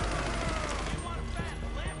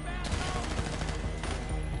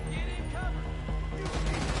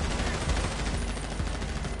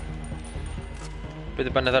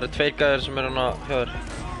 Bíddu Benni, það eru tveir gæðir sem eru hana hjá þér.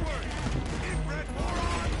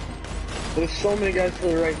 There's so many guys to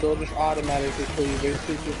the right, they'll just automatically kill you,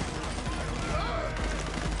 basically.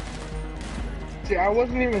 See, I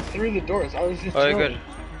wasn't even through the doors, I was just Okay, chilling. good.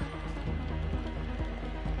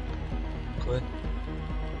 Kom inn.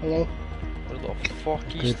 Hello? What the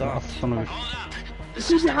fuck is Þetta er that? aftan á þér.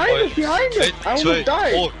 See, behind us, behind us! I almost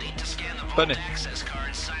died! og Benni.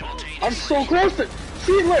 I'm so close to...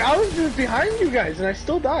 See, look, I was just behind you guys, and I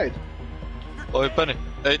still died. Oj, Benni.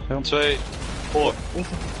 1, 2, og.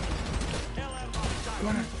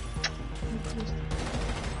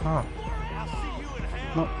 Ha?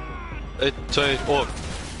 Ná, 1, 2, og.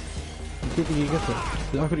 ég get ekki gert það.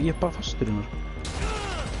 Akkur, ég er bara fastur hérna.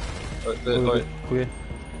 Oj, Ok.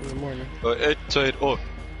 Good morning. 1, 2, og.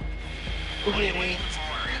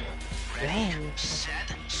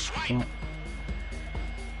 Svona.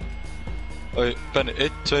 Oj, Benni.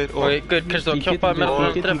 1, 2, og. Ok, good, Kristó, Ég get kjoppaði ekki- mér ég að get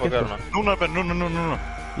ekki drepa gert okkur hana. Núna, Benni, núna.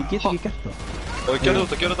 Ég get ekki gert það. Oj, gerðu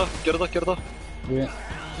þetta. Ok.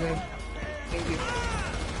 Thank you.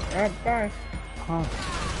 Bye. Ha?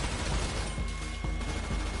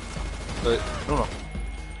 Oj, núna.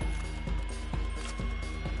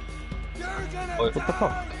 Oj, What the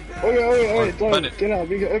fuck? Okay, Benny. get out.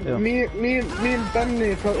 Because, Yeah. me and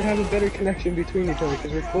Benny probably have a better connection between each other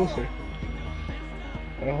because we're closer.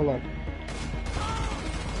 Hold on.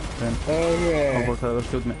 Ben, Okay. hann bara það að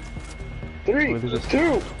skjóta mig. 3, What is it?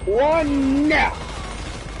 2, 1, now!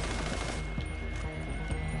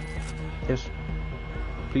 Yes.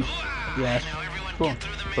 Please. Yes. Sko,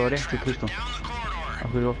 það var rétt til Kristó.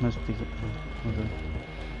 Akkur opnaðist þetta ekki.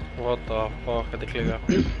 What the fuck, þetta er klika.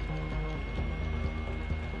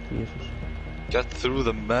 Jesus. get through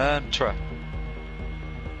the man trap.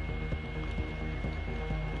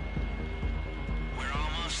 We're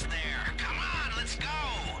almost there. Come on, let's go.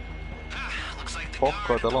 Looks like the Fuck,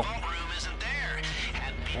 hvað þetta er langt. room isn't there.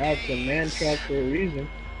 And That's a man trap for a reason.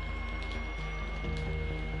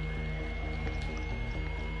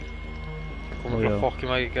 Komum Ó, bara já. fokki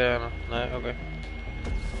maður ekki gæða hana. Nei, ok.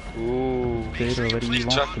 Þeir eru að vera í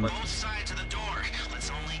vatnum. both sides of the door. Let's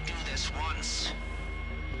only do this once.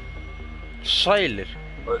 Sælir.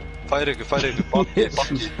 Oj, færi ykkur, bakki. Ó,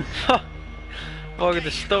 þetta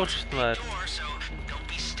er stórt maður. Door, so don't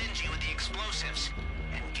be stingy with the explosives.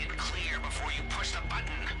 And get clear before you push the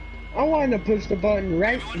button. I want to push the button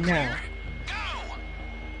right now. Go!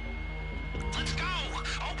 Let's go!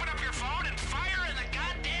 Open up your phone and fire in the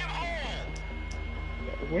goddamn hole!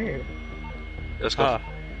 Where? Ég skal. Ha.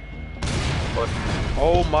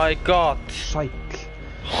 Oh my god. Sæll.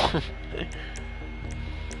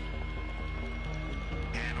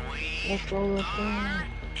 And Let's go, let's go.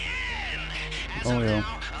 Oh yeah.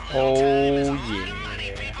 Oh yeah.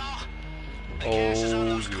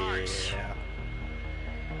 Oh yeah.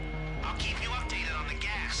 I'll keep you updated on the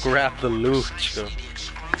gas. Grab the loot, sko. The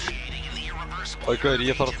excruciating and the irreversible. Og gauður,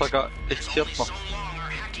 ég þarf að taka eitt hérna. So long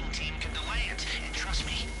our hacking team can delay it. And trust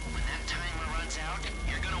me, when that timer runs out,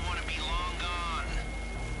 you're gonna want to be long gone.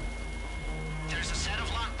 There's a set of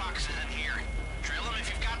lockboxes in here. Drill them if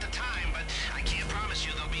you've got the time, but I can't promise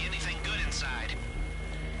you there'll be anything good inside.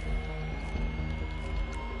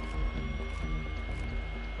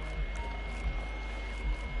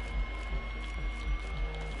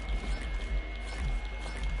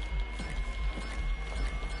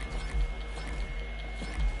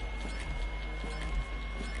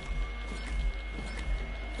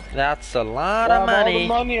 That's a lot Grab of all the money.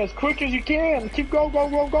 money as quick as you can. Keep go, go,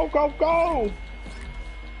 go, go, go, go.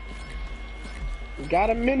 We got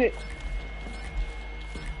a minute.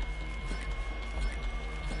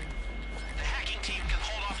 The hacking team can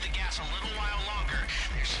hold off the gas a little while longer.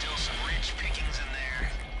 There's still some rich pickings in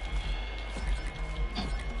there.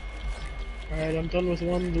 Alright, I'm done with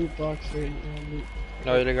one loot box. Right, one loot.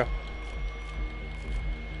 Já, ég líka.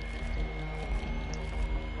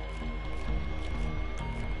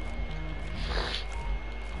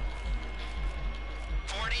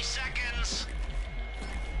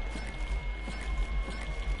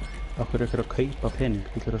 Akkur ykkur að kaupa pening,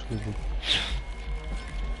 villir að skrifa því.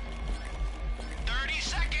 30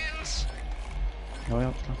 seconds. Já, já,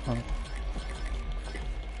 slapp það.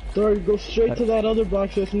 Sorry, go straight to that other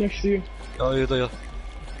box that's next to you. Já, ég veit að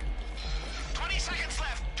 20 seconds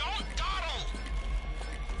left. Don't dawdle.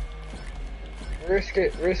 Risk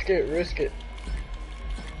it, risk it, risk it.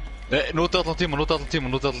 Nei, notið allan tíma, notið allan tíma,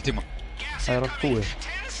 notið allan tíma. Gas Það allt búið.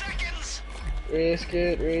 10 seconds. Risk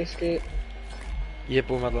it, risk it. Ég er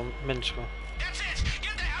búinn með allan minn, sko. That's it.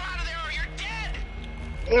 Get the hell out of there or you're dead.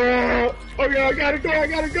 Okay, I gotta go, I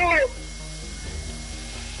gotta go.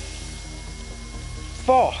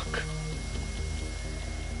 Fuck!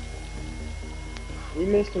 We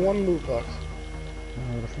missed one loot box.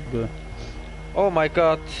 Það er alltaf búið. Oh my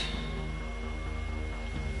god.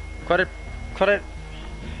 Hvar er...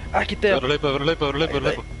 Ekki Við deyja. erum að leipa, við erum að leipa, við erum að leipa, við erum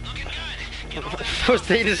að leipa. Þú veist,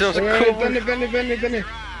 það er svo Okay, cool. Benny.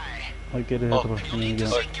 Það gerir þetta bara, ég ekki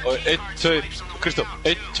það. Og 1, 2, Kristó,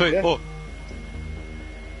 1, 2, Yeah. og.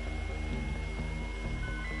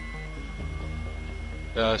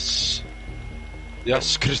 Yes.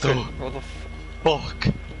 Yes, Kristó. What the f... Fokk.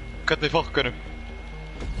 Hvernig fokkanum?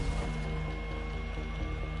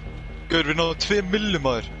 Gaur, við náðum 2 millum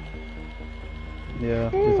maður. Já,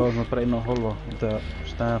 við fáum bara 1,5. Þetta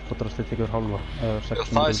stæða fótrast þetta ykkur halva. Já,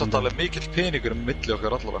 það er samt alveg mikill peningur milli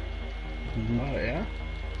okkar allara. Oh, yeah?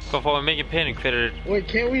 Hvað fáum við mikið pening fyrir... Wait,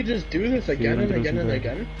 can't we just do this again and again and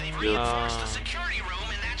again? They've reinforced the security room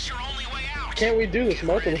and that's your only way out. Can't we do this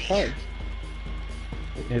multiple times?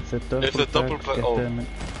 It's a double It's a double back, back, oh.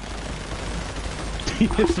 Ég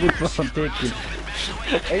fyrir hvað hann tekin.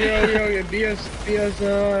 Hey, be as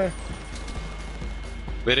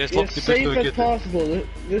Verið eins langt í safe burtu við as getum. possible.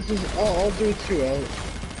 This is, I'll do it too.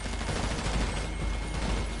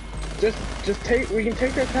 Just take, we can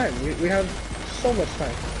take our time. We have so much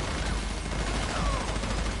time.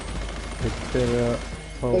 Þetta er að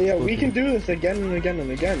fá Oh yeah, we can do this again and again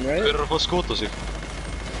and again, right? Hver er að fá að skota sig?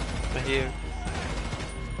 Ekki ég.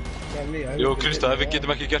 Not me, I Jú, would do Kristó, it. ef við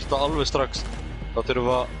getum ekki gert það alveg strax, þá þurfum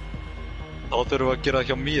við að gera það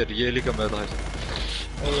hjá mér, ég er líka með þetta hægt.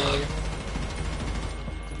 Oh, yeah.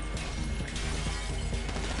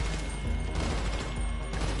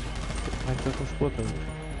 Hætti að fá skota þig.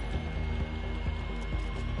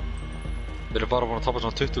 Við erum bara búin að tapa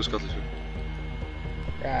svona 20 skall þessu.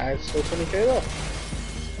 Yeah, it's still 20k though.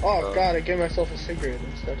 Oh god, I gave myself a cigarette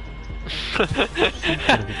instead.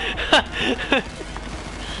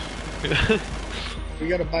 We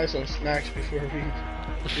gotta buy some snacks before we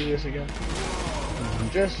do this again.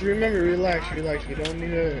 Just remember, relax. We don't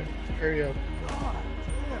need to hurry up.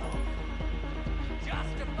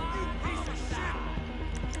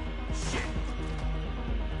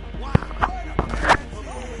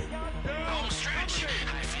 Home stretch.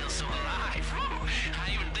 I feel so alive. Whew.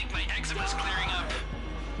 I even think my eczema's clearing up.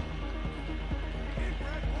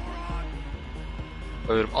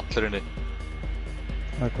 Við erum allir inni.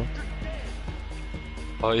 Það er gott.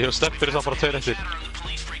 Ég og Steppi er samt bara 2 eftir. The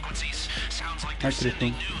police frequencies. Sounds like Hæ,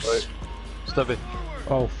 Kristinn. Steppi.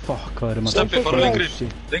 Oh fuck, hvað er maður? Steppi, fara lengra Shit.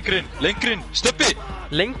 inn. Lengra inn. Steppi!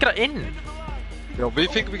 Lengra inn? Já, við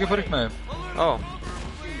fengum ekki að fara upp með þeim. Ó.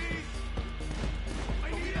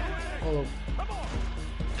 Hold on.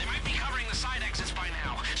 They might be covering the side exits by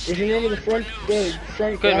now. If you remember the front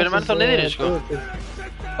Gauð, við erum ennþá niðri, sko.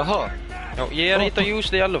 Aha. Já, ég að íta use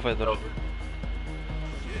the yellow fighter. You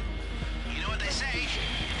know what they say?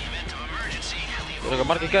 Event of emergency. Það eru eitthvað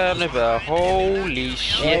margir gæðarinn uppi, eða? Holy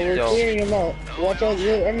shit, we're já. clearing him out. Watch out,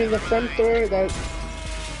 I mean the front door, that...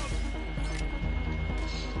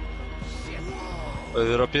 Þið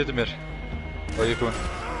eru að býta mér. Og ég er komin.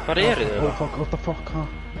 Hvar eru þið? Oh fuck, what the fuck, ha?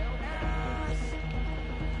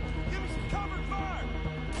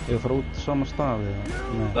 Ég fara út sama stað, eða?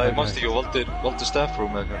 Nei, ég mannst ekki og valdi staff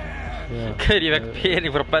room eða eitthvað. Gauð, ég vekk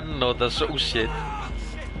pening frá Benno og það er so shit.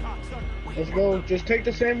 Let's go, just take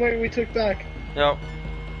the same way we took back. Já.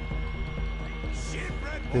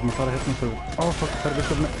 Við erum að fara hérna fyrir... Oh fuck, það er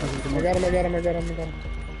vissar með... I got him.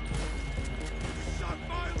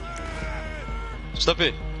 Steppi!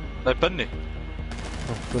 Nei, Benny!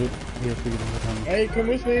 Oh, sorry, ég er fyrir hann. Hey, come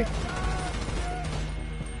with me.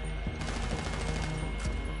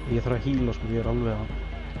 Ég þarf að heala, sko, ég er alveg að...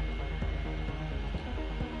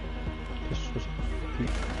 Jesus.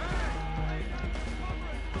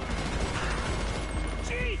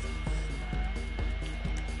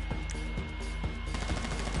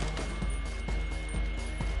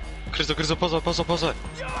 Kristó, passa! I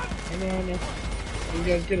know. You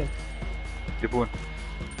guys get him. Ég er búinn.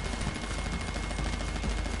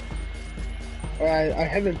 Alright, I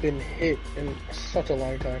haven't been hit in such a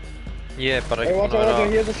long time. Ég er bara Hey, ekki watch búinn að out,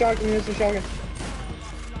 vera... here's the shotgun.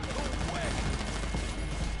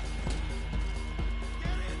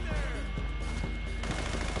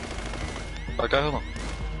 Það er gæði hérna.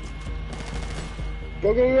 Go!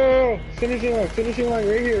 Finishing line,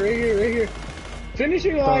 right here.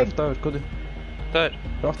 Finishing line! Dagur, góði. Það er...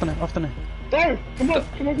 Aftan henni. There! Come on!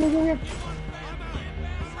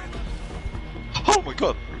 Oh my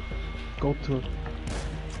god! Go to her.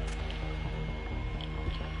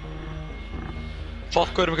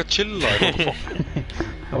 Fuck, hvað erum við ekki að chilla?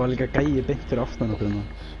 Það var líka gæi beint fyrir aftan okkur hérna.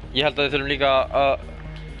 Ég held að þið þurfum líka að...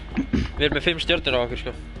 Við erum með 5 stjörnur á okkur,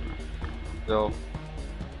 sko. Já.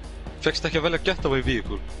 Fékkst ekki að velja getaway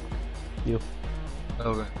vehicle? Jú. Já,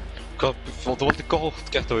 ok. Hvað, þú valdi gott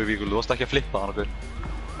getaway vehicle, þú varst ekki að flippa hann okkur.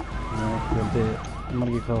 Nei, ég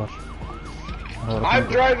maður ekki hvað var. I'm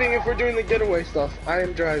driving if we're doing the getaway stuff. I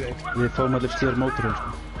am driving. Við fáum allir stíðar mótorhjól, sko.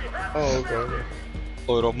 Oh, okay.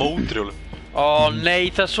 Og eru á mótrjólu. Ó nei,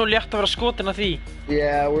 það er svo létt að vera skotin að því.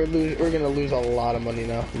 Yeah, we're gonna lose a lot of money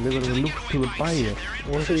now. Við verðum að look to the buyer.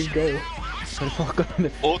 Where do we go? Það er fokkað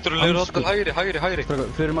með... Mótrjólu eru alltaf hægri.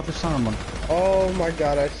 Við erum allir saman. Oh my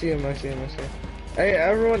god, I see him. Hey,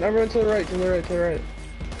 everyone to the right.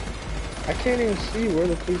 I can't even see where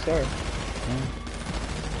the police are.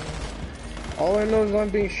 All I know is I'm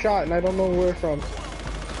being shot and I don't know where from.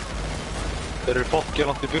 Þeir eru fokkið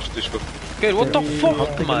langt í burtu, sko. Gauð, what the fuck,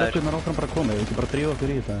 Haldi ekki maður? lögurnar áfram bara að koma, við ekki bara drífa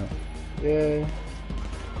okkur í þetta. Yeah.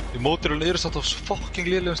 Í mótrjólu eru satt á fucking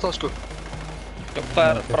lélegum stað, sko. Já, það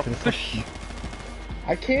er bara full.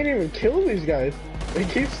 I can't even kill these guys. They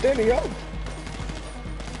keep standing up.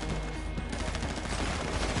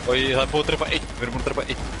 Og það er búið að drepa einn, við erum búin að drepa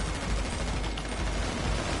einn.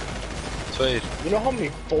 2. You know how many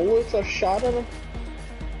bullets I've shot at them?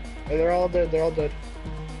 Hey, they're all dead.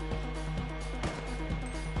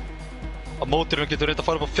 Að mótrjólu getur reynd að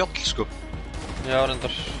fara upp á fjall, sko. Já,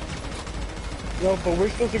 reyndar. No, but we're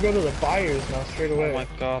supposed to go to the buyers now, straight away. Oh my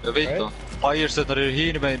god. Ég veit það. Bæjarstöðnar eru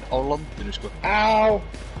hinum megin á landinu, sko. Ow!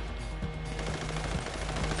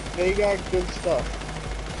 They got good stuff.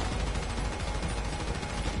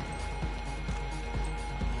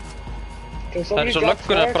 Can Það somebody er svo drop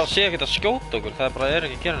löggur að bara flash? sé ekkert að skjóta okkur, það er bara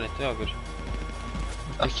ekki að gera neitt við okkur.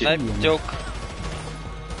 Ekki. Nei, joke.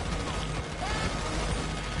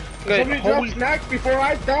 Can Gauð, somebody drop holy... snacks before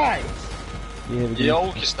I die? Ég hef Ég á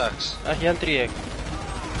ekki snacks. Ekki heldur ég.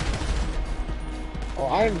 Oh,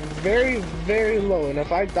 I'm very low, and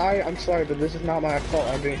if I die, I'm sorry, but this is not my fault.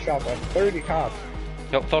 I'm being shot by 30 cops.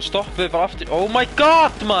 Já, þá stoppum við bara aftur. Oh my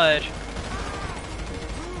god, maður!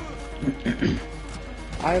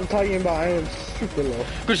 I am talking about I am super low.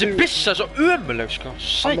 Guð, þessi Dude, bissa er svo ömuleg, sko.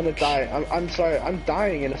 I'm gonna die. I'm sorry. I'm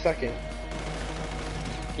dying in a second.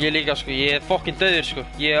 Ég líka, sko, ég er fokkin döður, sko.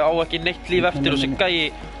 Ég á ekki neitt líf eftir og þessi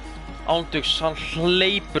gæi ándugs, hann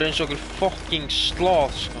hleypur eins og okkur fokking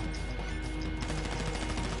sloth, sko.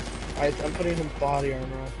 I'm putting some body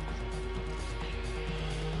armor on.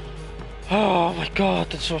 Oh my god,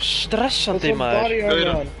 þetta er svo Put stressandi, some maður. body armor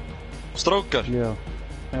Gauðra. on. Strákar. Já.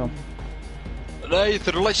 Nei,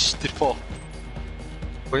 þeir eru læstir, fuck.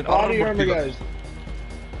 Og einn Body armor armor, bíla. guys.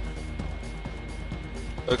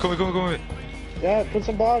 Komi. Yeah, put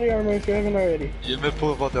some body armor if you haven't already. Ég er með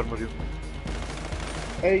búið body armor, jú.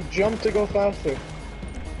 Hey, jump to go faster.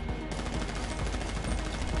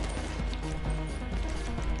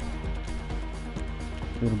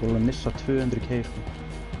 Við erum búin að missa 200k sko.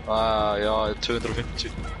 Já,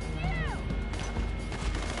 250.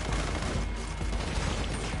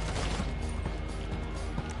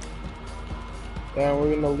 Yeah,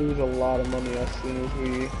 we're gonna lose a lot of money as soon as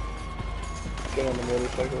we get on the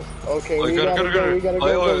motorcycles. Okay, we gotta go.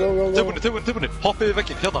 Tilbúinni. Hoppið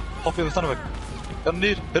vegginn, hérna. Hoppið við þannig vegg. Hérna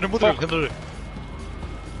nýr, hérna mótorhjól, hérna niður.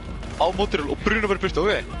 Á mótorhjól og bruna bara í burtu,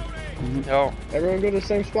 ok? Já. Everyone go to the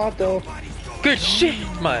same spot though. Good shit,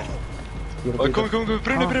 maður. Og komi,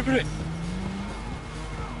 bruna.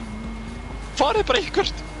 Farið bara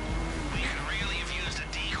eitthvert.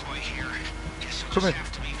 Kom inn.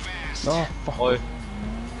 Fuck. Oj.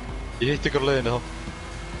 Ég hitt ykkur á leiðinni þá.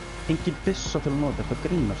 Engin byssa til að nota, þetta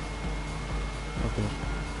grínast. Ok.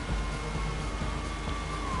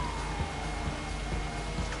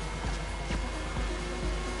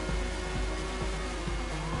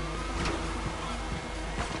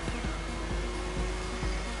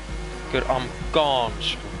 Good, I'm gone,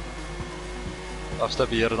 sko.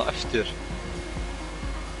 Steffi, ég hérna eftir.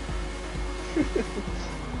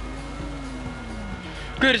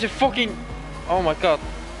 Guður, þessi fucking... Oh my god.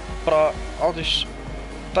 Bara á því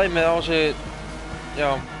dæmið á þessi... Já,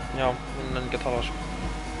 við nefnum ekki að tala sko.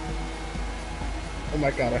 Oh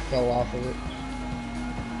my god, I fell off of it.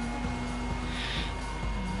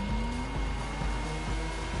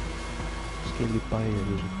 Skil í bæði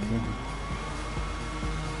þessu pening.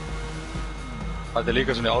 Þetta er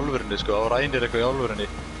líka svona í álfurinni, sko. Ef rænir eitthvað í álfurinni,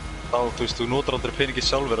 þá, þú veist, þú notar aldrei peningi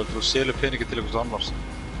sjálfur, þú selur peningi til einhvers annars.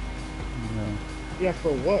 Yeah,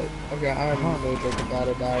 for what? Okay, I have no joke about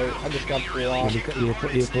it. I just got blocked.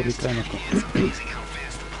 Ég fór í græna sko.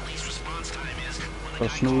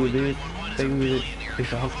 Bara snúið við, beigðu við,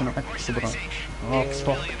 eitthvað hálftina X og bara...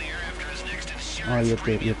 fuck.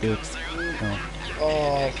 Ég dör. Já.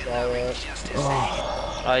 Oh, sorry.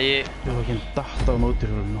 Æ, Ég var ekki datt á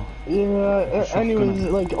mótorhjólinu. Yeah, anyways,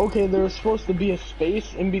 like, okay, there was supposed to be a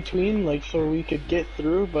space in between, like, so we could get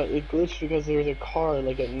through, but it glitched because there was a car,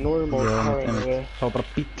 like a normal car in the way. Það var bara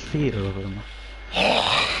bíll fyrir okkur.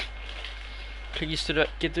 Please,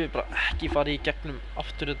 getum við bara ekki farið í gegnum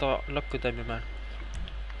aftur þetta löggudæmi, maður.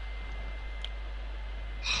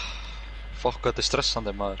 Fuck, þetta er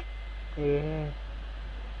stressandi, maður. Yeah.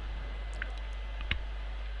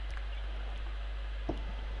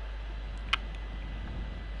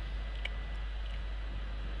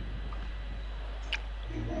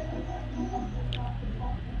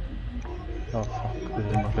 Fuck, við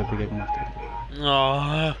þurfum að hlaupa í gegnum aftur.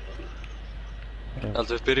 Ég held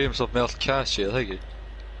að við byrjum samt með allt cashi, eða ekki?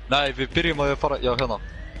 Nei, við byrjum að fara, já, hérna.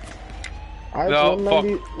 Alright,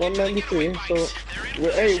 193, so...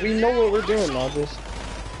 Hey, we know what we're doing now, just...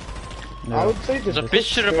 I would say just... Þessar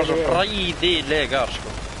byssur eru bara svo hræðilegar, sko.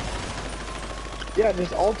 Yeah,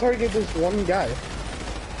 just all target this one guy.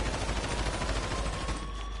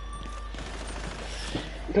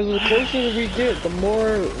 Because the closer we get, the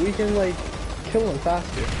more we can, like, kill him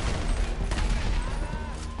faster.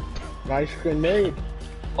 Nice grenade.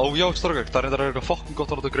 Já, strákar, það er reyndar eitthvað fucking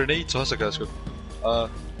gott að nota grenades og þessa gæði, sko.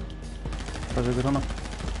 Hvað segur hana?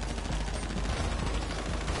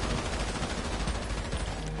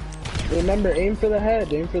 Remember, aim for the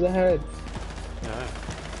head,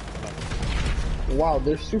 Wow,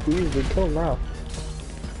 they're super easy to kill now.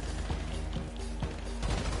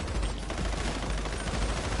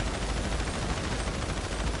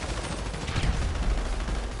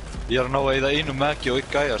 Ég er að ná að eyða einu maggi og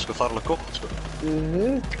einn gæja, sko, það er alveg gott, sko.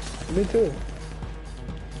 Me too.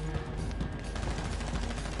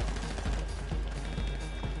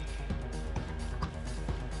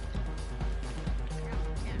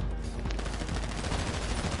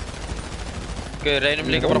 Guður, reynum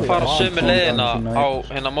líka bara að fara sömu leiðina á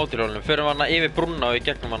hérna mótorhjólunum. Förum hana yfir brúnna og í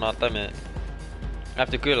gegnum hana dæmið.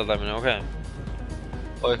 Eftir gula dæminu, ok?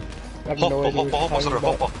 Hoppa,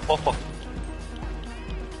 strákar, hoppa.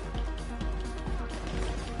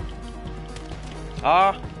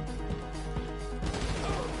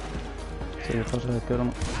 Þegar ég passaði að gera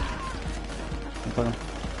hana. Ég bara.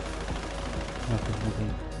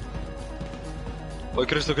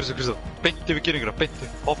 Kristó. Beinti við gýringuna, beinti.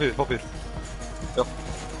 Hoppið. Já.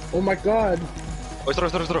 Oh my god.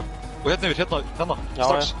 Strákar. Og hérna yfir, hérna.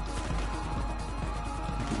 Strax.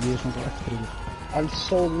 Ég er svona eftir ykkur. I'm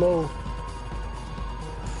so low.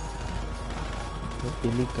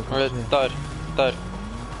 Ég líka Ok, það er.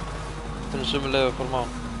 Þetta er sömu leið við fórum á.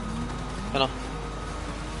 Hérna.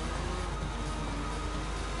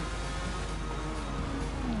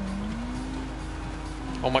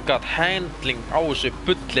 Oh my god, handling á þessu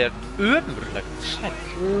bulli er ömurlegt. Sæll.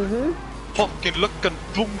 Fucking löggan,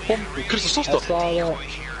 bombu. Kristó, sástu það?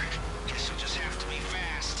 I saw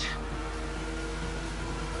that.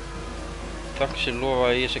 Daxi lofa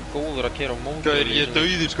að ég sé góður að keyra á móti. Gauður, ég er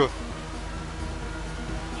dauður sko.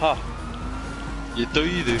 Ha? Ég er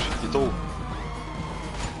dauður, ég dó.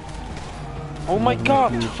 Oh my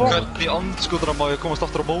god, fuck. Hvernig andskotra má ég komast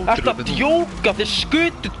aftur á móti? Ertu að djóka? Þeir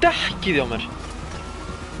skutu dekkið á mér.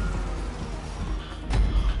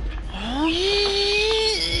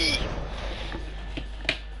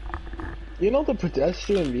 You know the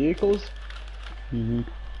pedestrian vehicles? You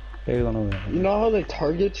know how they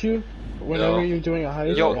target you whenever you're doing a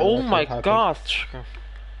heist? Yo, Yeah, oh that's my what happened. god.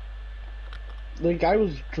 The guy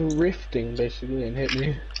was drifting basically and hit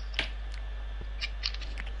me.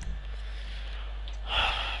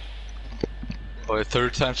 Okay,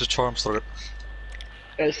 third time's the charm started.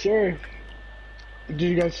 Yes, sir. Did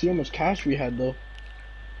you guys see how much cash we had though?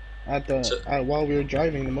 While we were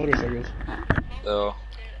driving the motorcycles. Yeah.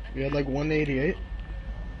 We had like 188.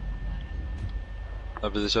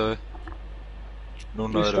 Það byrði sjá við.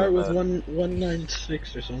 Núna We start with með...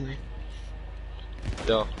 196 or something.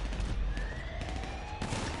 Já.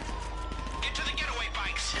 Get to the getaway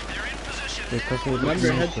bikes. They're in position.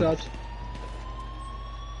 Remember headshots.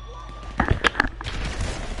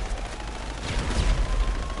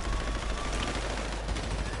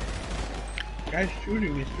 Guy's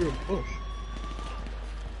shooting me through a bush.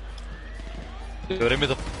 Ég var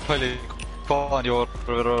einmitt að pæli hvaðan ég var að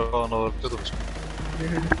vera hvaðan að vera gjötum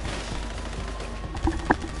sko.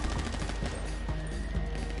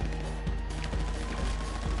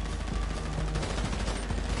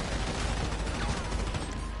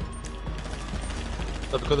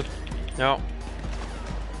 Þetta er gjötum. Já.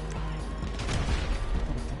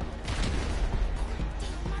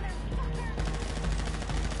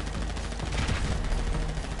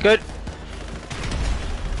 Good.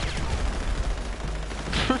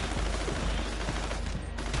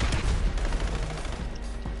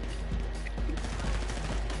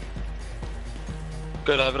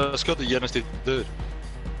 Gauður, það er verið að skjóta, ég er næst í döður.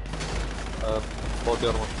 Body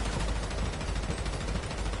armor.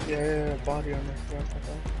 Yeah, body armor.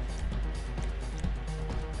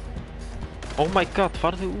 Oh my god,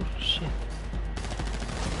 farðu úr, shit.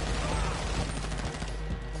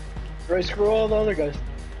 Right, screw all the other guys.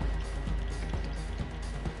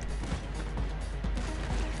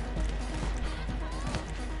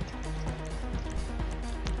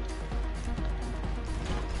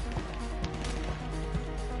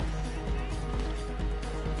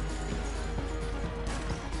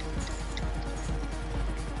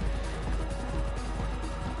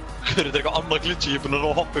 Gauður, þetta er eitthvað annað glitchi, ég er búinn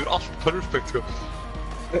að hoppa yfir allt perfect sko.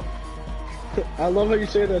 I love how you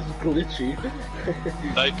say that's glitchy.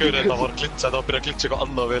 Nei, gauður, þetta var glitch, þetta var að byrja að glitcha eitthvað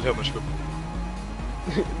annað vel hjá mér sko.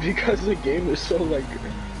 Because the game is so like,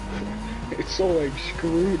 it's so like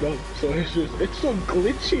screwed up. So it's so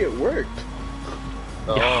glitchy it worked.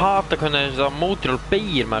 Ég hata hvernig þetta mótil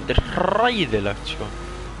beigir maður, þetta er hræðilegt sko.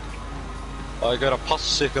 Það er gauður að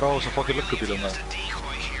passa ykkur á þessum fucking lukkubílum með.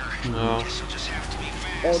 Já.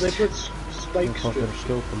 Oh, they put spikes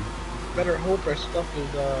to better hope our stuff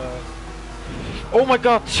is Oh my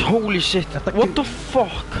god, holy shit, what the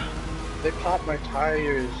fuck? They popped my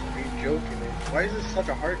tires. Are you joking me? Why is this such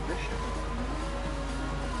a hard mission?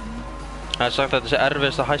 Það er sagt að þetta sé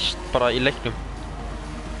erfiðast að hæst bara í leiknum.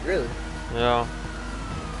 Really? Já.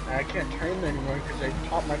 I can't turn anymore because they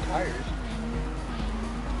popped my tires.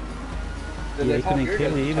 Did Ég they pop einhvern your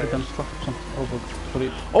veginn keyrði guys' yfir tires? þann slapp samt ábúð. Sorry.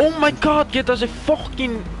 Oh my god, geta þessi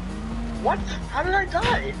fucking... What? How did I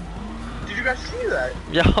die? Did you guys see that?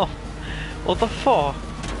 Já. What the fuck?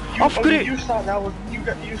 Af Oh, hverju? you saw that was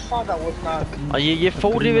you saw that was not. Ég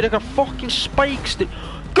fór yfir eitthvað fucking spikes til...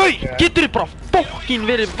 Gauð, getur þið bara fucking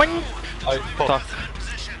verið væng... Æ, fuck. Takk.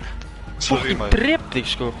 Sorry, Fucking maður. drep þig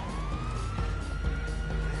sko.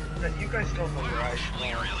 You guys don't know where I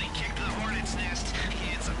We really kicked the hornet's nest.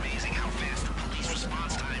 It's amazing how fast the police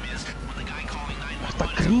response time is when the guy calling 911. Þetta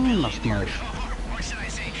grínast maður. Or should I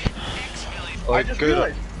say, X million. I just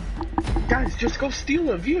realized. Guys, just go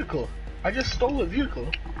steal a vehicle. I just stole a vehicle.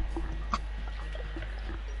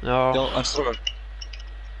 Já. Já, en strókar.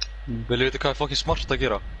 Viljið vita hvað er fucking smart að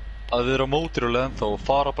gera? Að við erum á mótirhjóli ennþá og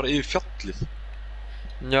fara bara yfir fjallið.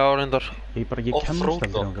 Já, reyndar. Ég kemst Off-road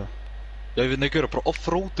aldrei þá. þangað. Já, ég veit neikura, bara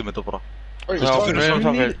off-roadum þetta bara. Alright, Já, Dart, fyrir you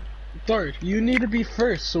það need- Dart, you need to be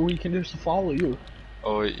first so we can just follow you.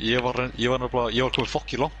 Og ég var nefnilega, ég var komið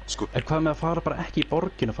fucking langt, sko. Er hvað með að fara bara ekki í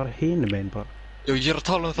borginu, fara hinum megin bara? Já, ég er að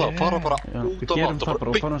tala um það, fara bara Já, út við á gerum land það og bara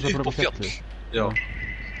og bara farum svo beint bara upp á upp á fjall. fjallið. Já,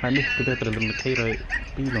 Það er miklu betra en að keyra í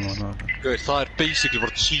bílunum og svona. gauð, það er basically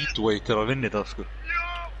bara cheat way til að vinna þetta, sko.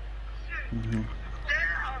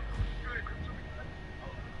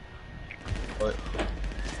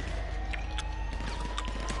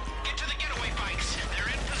 Get to the getaway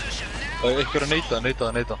Einhver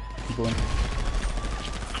að neita. Búinn.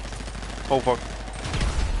 Oh fuck.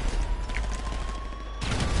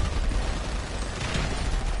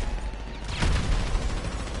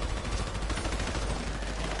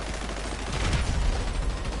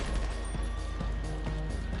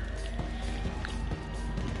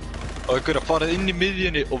 Og einhver að farið inn í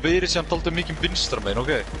miðjunni og verið sem daldið mikið vinstra megin,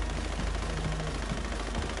 ok?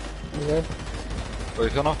 Okay. Og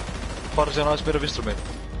ég hérna farið sem aðeins meira vinstra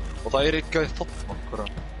megin. Og það einn gæði þarna,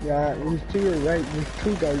 hverja? Yeah, he's to your right. There's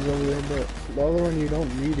 2 guys over there, but the other one you don't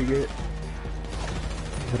need to get.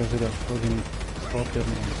 Ég þurfa að setja fucking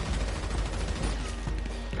skotjörn.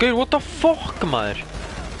 Gauður, what the fuck, maður?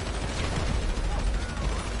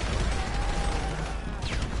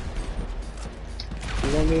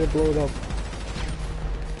 You don't need to blow it up.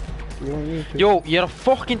 You don't need to. Jó, ég að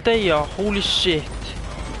fucking deyja, holy shit.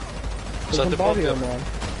 Put some body armor on.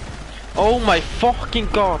 Oh my fucking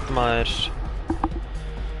god, maður.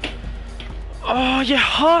 Ég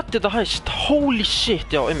hati þetta heist, holy shit,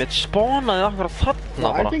 já, einmitt, spawnaði akkurat þarna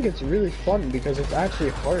No, I bara. think it's really fun because it's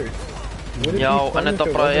actually hard. Would it Já, be fun en if þetta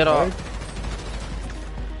it bara wasn't að... hard?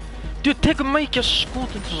 Þú tekur mig ekki að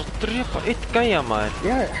skotin til að drepa eitt gæja, maður.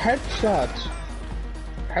 Yeah, headshots.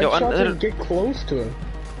 and Headshots they're- and get close to him.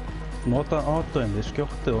 Nota auto-aim, þið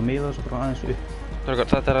skjóttið og miða svo bara aðeins upp.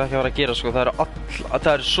 Þetta er ekki að vera að gera, sko, það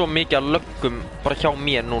er svo mikið að löggum bara hjá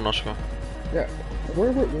mér núna, sko. Yeah.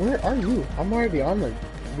 Where are you? I'm already on the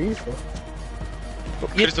vehicle.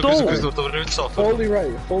 Ég Kristó, dó! þetta var vilt sátt.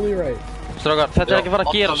 Fully right. Strákar, þetta er ekki að fara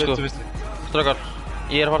að gera, sko. Vinstri. Strákar,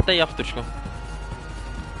 ég er að fara að deyja aftur, sko.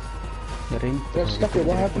 Ég reyndi. Yeah, stuff it.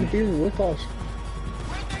 What happened to you with us?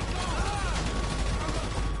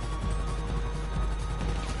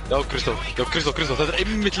 Já, Kristó, þetta er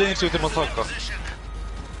einmitt leiðin sem við þurfum að taka.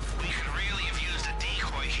 We could really have used a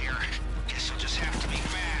decoy here. Guess you'll just have to be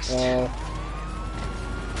fast.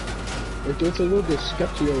 It gets a little bit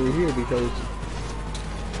sketchy over here because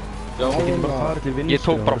Já, I am Bara farið til vinstri Ég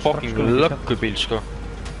tók og bara það er strax fucking komin í löggubíl, sko.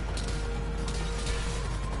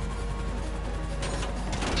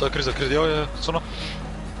 svo Kristó, já, svona.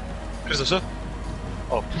 Kristó, svo.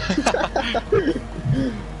 Ó.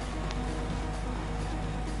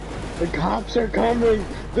 the cops are coming.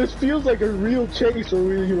 This feels like a real chase where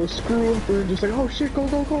we, screw them through and just like, oh shit, go.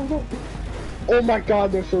 Oh my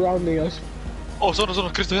god, they're surrounding us. Ó, svona,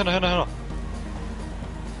 Kristó, hérna.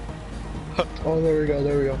 Oh, there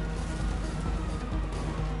we go.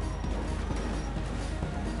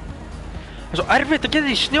 Það er svo erfitt að geta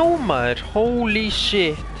því snjó, maður. Holy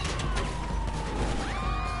shit.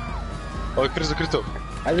 Ó, Kristó.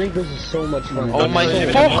 I think this is so much fun. Oh It's my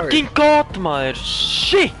so fucking hard. god, maður.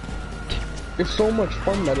 Shit! It's so much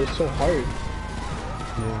fun that it's so hard.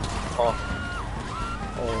 Ó,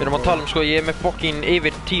 Við erum að tala sko, ég er með fucking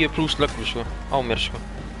yfir 10 plus löggu, sko. Á mér, sko.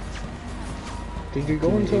 Did you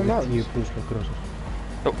go into the mountains? 10 pluslokkur á sér.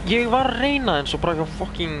 Já, ég var að reyna en svo bara eitthvað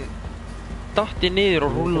fucking datti niður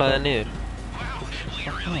og rúllaði niður.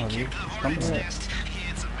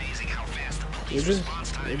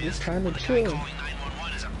 We're just kind of chilling.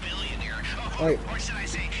 Like,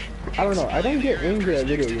 I don't know. I don't get angry at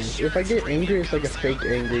video games. If I get angry, it's like a fake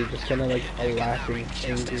angry, just kind of like a laughing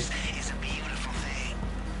angry.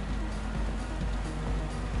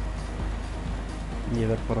 Ég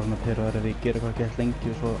verð bara svona pyrraður ef ég gera eitthvað gett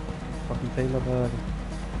lengi og svo fucking feilar það eða eitthvað.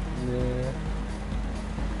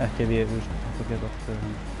 Yeah. Ekki ef ég, þú veist, þetta geta oft þegar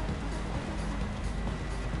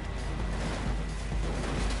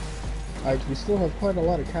We still have quite a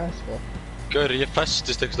lot of cash though. Gauri, ég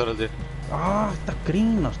festist einhvers þar held ég. þetta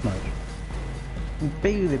grínast maður. Hún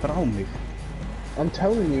beigði bara á mig. I'm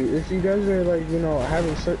telling you, if you guys are like,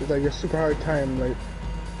 having like a super hard time, like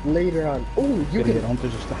later on. Oh, you Ég can. er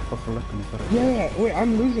ándurins að sleppa frá löggunni bara. Yeah, wait,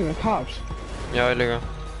 I'm losing the cops. Já, ég líka.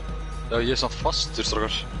 Já, ég er samt fastur,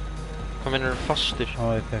 strákar. Hvað minnur fastur?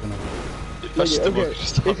 Já, ég tek hana. Ég festum Okay, okkur,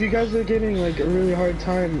 Kristó. if you guys are getting like a really hard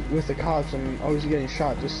time with the cops and always getting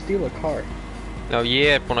shot, just steal a car. Já,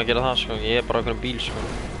 ég er búinn að gera það, sko. Ég er bara okkur bíl, sko.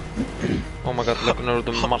 Oh my god, löggunar út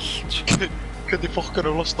allt, sko. Hvernig fokkar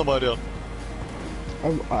er losna maður í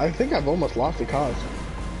hann? I think I've almost lost the cops.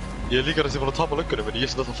 Ég er líka að þið búin að tapa löggunum, en ég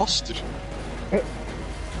er sem þetta fastur.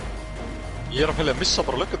 Ég er að fælja að missa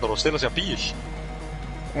bara löggunar og stela sér bíl.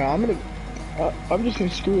 Yeah, I'm just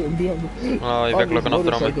gonna screw it and be on Já, ég on fekk these löggun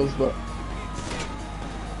aftur á mig. motorcycles, but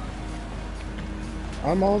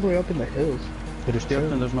I'm all the way up in the hills. Þeir eru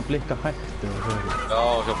stjórnendur svona blikka hægt eða hvað er það? Já,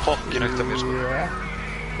 hjá fokkin hægt að mér, sko. Yeah.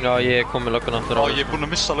 Já, ég er komið löggun aftur á Já, mig. ég er búinn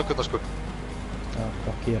að missa löggunar, sko. Já,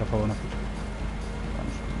 fokk, ég er að fá hann aftur.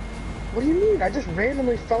 What do you mean? I just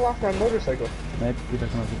randomly fell off my motorcycle. Nei, ég tek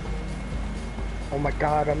hana aftur. Oh my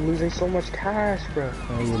god, I'm losing so much cash, bro.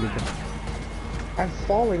 Það er ég líka. I'm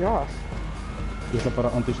falling off. Ég ætla bara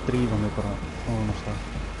að andjúst drífa mig bara ofan á stað.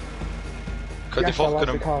 Hvernig Yes, I lost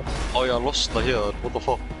the fokkunum cops. á ég að losna hér, what the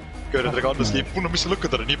fuck? Gauður, þetta er eitthvað annars, ég er búinn að missa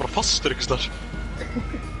löggundar en ég er bara fastur einhvers þar.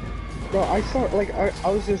 Bro, I saw, like, I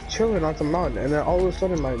was just chilling on some mountain, and then all of a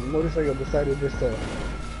sudden my motorcycle decided just to...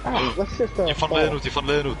 let's just, Ég fann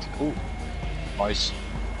leiðin út, Nice.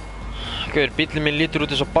 Gauður, bíllinn minn lítur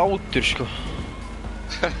út eins og bátur, sko.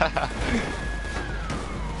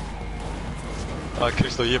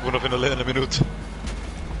 Kristó, ég er búinn að finna leiðina mín út.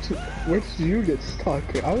 Where did you get stuck?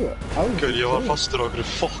 I was Gauður, ég var fastur á einhverju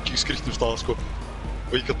fucking skrýttum stað, sko.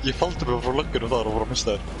 Og ég faldi mig frá löggunum þar og var að missa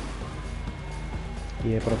þér.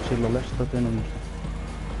 Ég er bara að chilla á lestardeginum.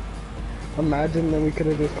 Imagine that we could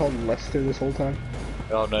have just called Lester this whole time.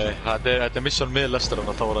 Já, nei, þetta er mission með Lester en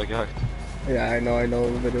það var það ekki hægt. Yeah, I know,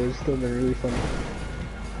 but it was still been really funny.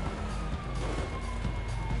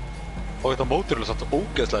 Og þetta mótur er satt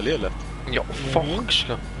ógeðslega lélegt. Já, fuck,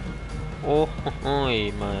 sko.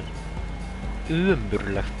 Ói, maður.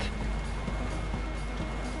 Umurlegt.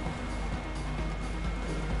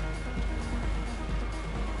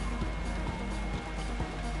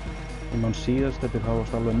 Ég man síðast eftir þá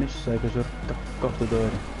varst alveg að missa hversu gott þetta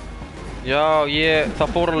verið. Já,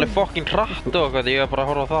 það fór alveg fucking hratt og eitthvað, ég var bara að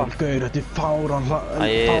horfa á það. Gaur, þetta er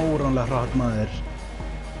fáránlega hratt maður.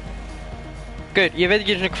 Gaur, ég veit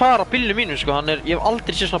ekki einu sinni hvað er á bílnum mínu, sko, ég hef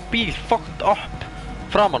aldrei séð svona bíl fucked up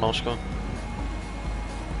framan á, sko.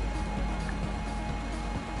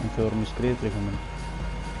 En þau vorum í skriðdrykkum minn.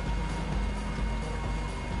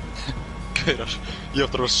 Gaurar, ég átti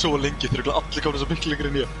að vera svo lengi, þeir eru allir gáðið svo miklu lengri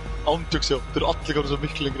en ég. Ándjóks já, þeir eru allir gáðið svo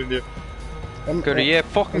miklu lengri en ég. Gaur, ég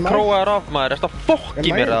fucking króaður af maður, ertu að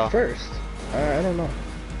fokki mér Am I það? first? I don't know.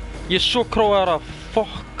 Ég er svo króaður af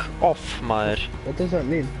fuck off maður. What does that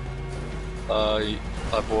mean? Það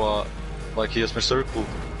er búið að, like, he has been circled.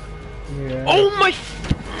 Yeah. Oh my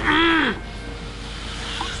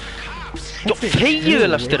Jó, þegiðu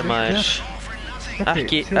Lester maður.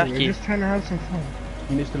 Ekki. We're just trying to have some fun.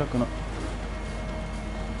 Í nýstu lögguna.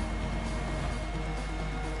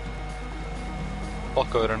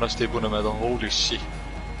 Fuck, við erum næstu búin með þetta, holy shit.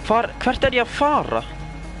 Hvert er ég að fara?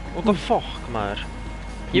 What the fuck maður?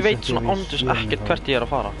 Ég veit svona ondus ekkert hvert ég er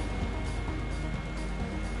að fara.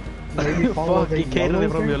 Fuck, ég keyrði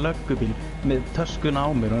frá mér löggubíl með töskuna á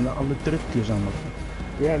mér og hann er alveg drullu saman.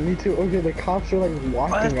 Yeah, me too. Okay, the cops are like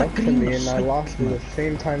walking up to me and I lost at the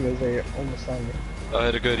same time as they almost saw me. Það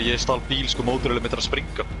er gauður, ég stál bíl, sko, mótorölið mitt er að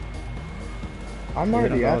springa. I'm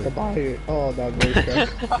already at the body. Oh, that voice crack.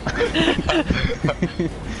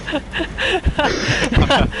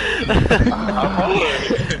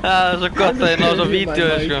 Það er svo gott að ég náðu svo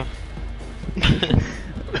vídeoði, sko.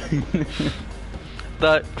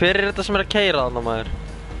 Hver er þetta sem er að keyra þarna maður?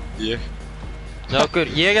 Ég. Já, gaur,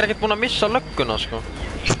 ég er ekkert búinn að missa lögguna, sko.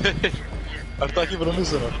 Ertu ekki búinn að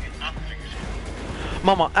missa hana?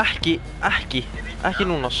 Mamma, ekki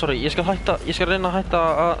núna, sorry, ég skal reyna að hætta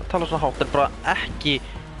að tala svona hátt, en bara ekki,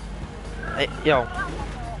 já.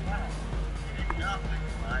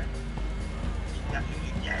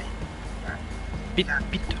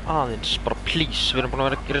 Býttu aðeins, bara please, við erum búin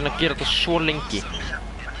að reyna að gera þetta svo lengi.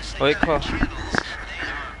 Og hvað?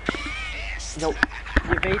 Já,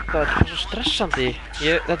 ég veit það, þetta er svo stressandi,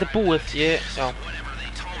 þetta er búið, já.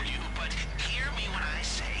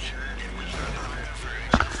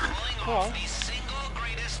 Hvað?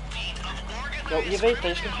 Já, ég veit það,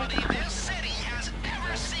 ég skal hætta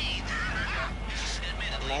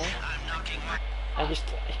Nei. Ekki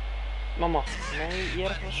Mamma, nei, ég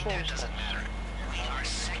er ekki að sofa strax.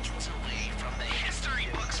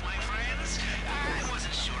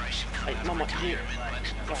 Æ, mamma, já,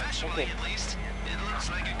 ok.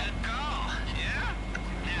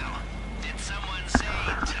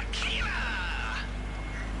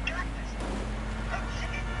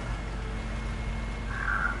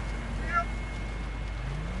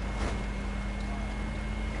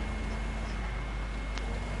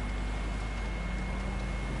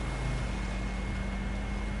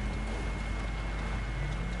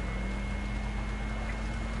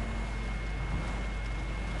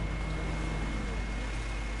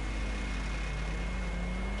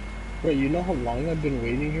 Wait, you know how long I've been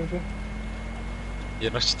waiting here for? Ég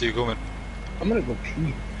er næstu stíðu komin. I'm gonna go pee.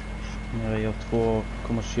 Nei, ég á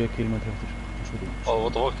 2,7 km eftir.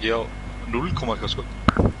 What the fuck, ég á 0, eitthvað, sko.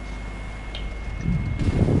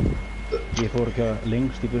 Ég fór ekki að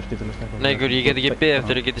lengst í burti til að sleppa. Nei, gaur, ég get ekki beðið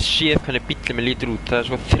eftir að geta séð hvernig bíllinn minn lítur út. Það er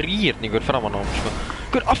sko þrýrningur framan á hann, sko.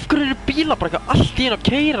 Gaur, af hverju eru bílar bara eitthvað allt í einu að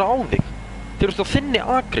keyra á þig? Þeir eru á þinni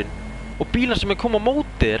akrin. Og bílar sem er koma á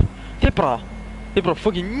móti þér, þeir bara Þið bara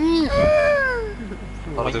fucking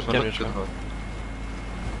Það er svona löggurnar.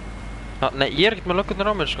 Nei, ég er ekkert með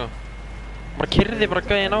löggurnar á mér, sko. Bara keyrði bara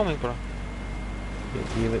gæinn á mig, bara.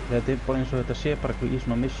 Þetta er bara eins og þetta sé bara í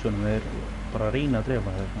svona missunum, við erum bara að reyna að drefa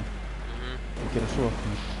það, sko. Við gera svo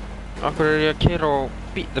okkur. Akkur er ég að keyra á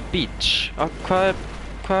the beach? Hvað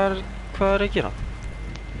er að gera?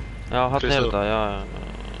 Já, hann er þetta, já.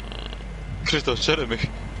 Kristó, sérðu mig?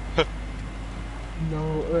 No,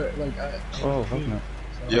 like Ó, þarna.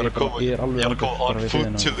 Ég er að koma on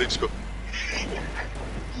foot til þig, sko.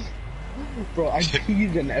 bro, I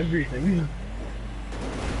peed and everything.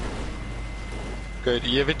 Gauð,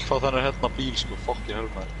 ég vill fá þennan hérna bíl, sko, fucking hell,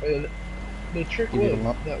 man. The trick was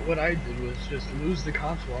that what I did was just lose the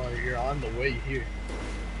console while you're on the way here.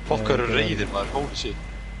 Fuck, hvað eru reiðir, maður, holy shit.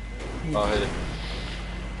 Heyri.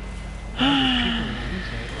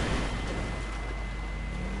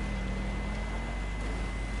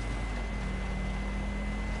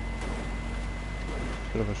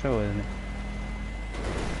 Skulle få sjá eðinni.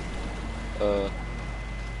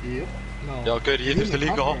 Yep. No. Já, gauð, ég þurfti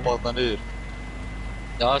líka að hoppa þarna niður.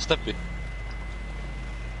 Já, það er steppi.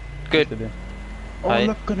 Gauð, Ó,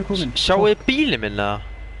 löggan er komin. sjáu þið bílinn minn, eða?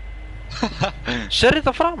 Serðu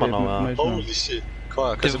þetta framan á það? Holy shit. Hvað,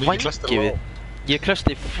 Þetta hversu er mikið klestir vængið. á? Ég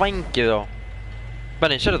klesti vængið á.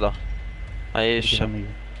 Benni, serðu það? Æ,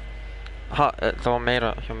 það var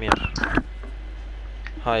meira hjá mér.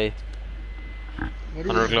 Hæ. Hann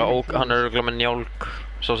er örugglega með njálg.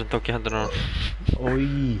 Sá sem tók í hendurna á hann. Oj.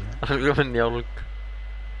 Hann er örugglega með njálg.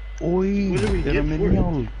 Oj, er það með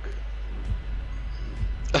njálg?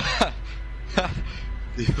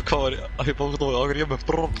 Hvað var ég báði á okkur ég með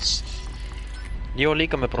brons? Ég var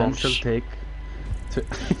líka með brons. Cancel take.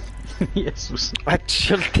 Jésús.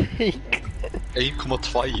 Actual take.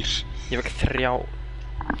 1,2. Ég fekk 3.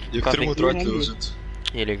 Ég fekk 311.000.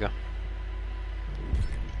 Ég líka.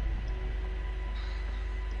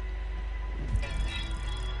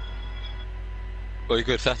 Og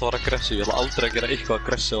ykkur, þetta var aggressiv, ég ætla aldrei að gera eitthvað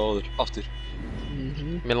aggressiv áður, aftur.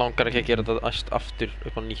 Mér langar ekki að gera þetta aftur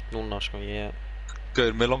upp á nýtt núna, sko,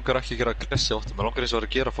 Gauður, mér langar ekki að gera aggressiv aftur, mér langar eins og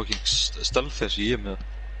að gera fucking stealth þessu ég er með.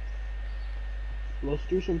 Let's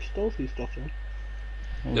do some stealthy stuff, then.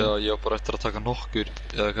 Já, ég var bara eftir að taka nokkur,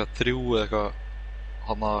 eða eitthvað 3 eða eitthvað,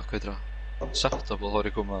 hana, hvað heitir það, setup og þá er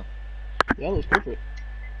ég komið að. Yeah, let's go for it.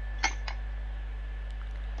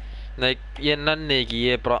 Nei, ég nenni ekki,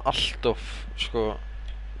 ég er bara allt of, sko.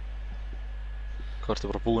 Hvað ertu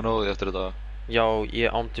bara búinn á því eftir þetta? Já,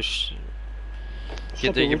 ég ándurs.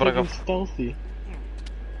 Getur ekki bara eitthvað stealthy?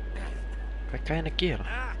 Hvað er gæinn að gera?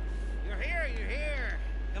 You're here.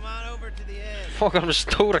 Come on over to the edge. Fokk, hann er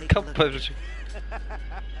stóra kappa yfir þessu.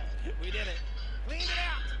 We did it. Cleaned it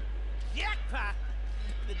out. Jackpot.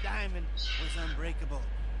 The diamond was unbreakable,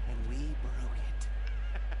 and we broke it.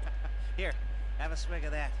 Here, have a swig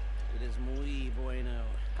of that. It is muy bueno.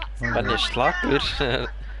 Benni slakur.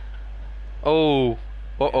 Oh.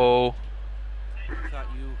 Uh-oh. Thought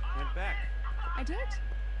you went back. I did,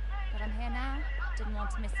 but I'm here now. Didn't want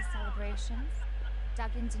to miss the celebrations.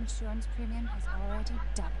 Duggan's insurance premium has already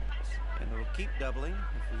doubled. And it'll keep doubling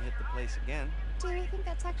if we hit the place again. Do you think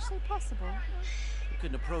that's actually possible? We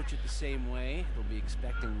couldn't approach it the same way. It'll be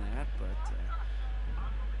expecting that, but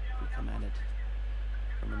we come at it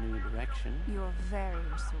from a new direction. You're a very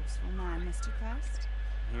resourceful man, Mr. Christ.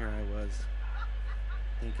 Here I was,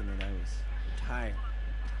 thinking that I was retired.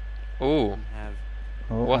 Oh. And have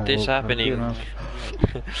What is happening? Uh-oh.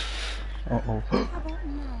 How about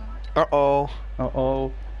now? Uh-oh.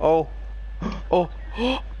 Uh-oh. Oh. Oh.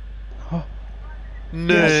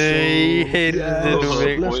 Nei, heyrðu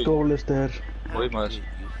mig. Let's go, Lister. Oj, maður.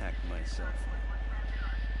 you hacked my cell phone.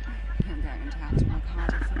 I'm going to have to work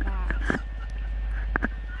harder for that.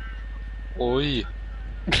 Oj.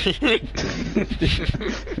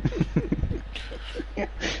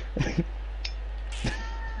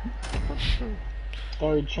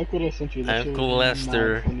 Alright, check what I sent you. This shit Uncle was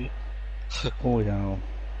Lester. mad funny. Ó, já.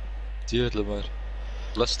 Djöðlega maður.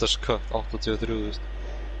 Lester's Cup, 83.000.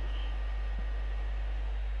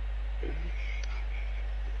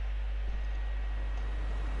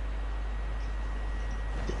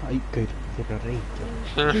 Æ, gaur, þér er að reykja.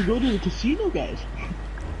 We go to the casino, guys.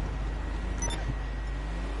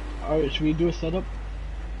 Alright, should we do a setup?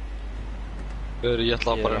 Gauður, ég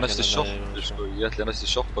ætla Ég bara er næstu ekki shop, með sko. Ég ætla næstu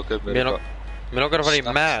shop að kaupa mér Mér eitthvað. Mér langar að fara í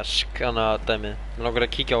Snacks. mask, hana dæmið. Mér langar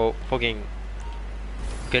að kíkja á fucking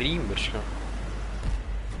grímur, sko.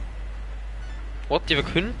 What, ég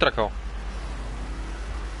fekk 100k?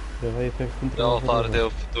 Þegar ég fekk 100. Já, það er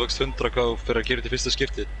þegar þú vext 100k fyrir að gera þetta í fyrsta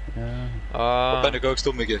skipti. Já, Og Benni, hvað vext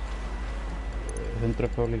þú mikið?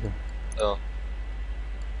 100k líka. Já.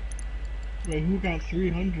 Wait, who got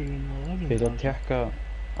 311? Ég ætla að tekka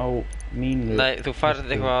á mínu... Nei, þú færð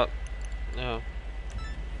eitthvað... Já.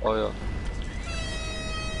 Ó já.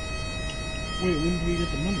 Wait, when did we get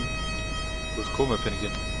the money? Þú ert komið með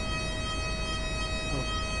peningin.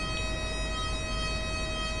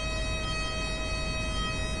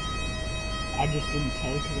 I just didn't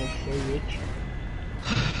tell because I was so rich.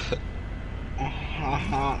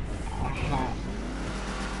 Ahaha. Aha.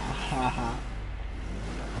 Ahaha.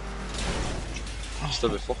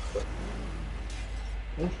 Stöfi, fokk það.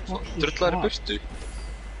 Drullaður í burtu?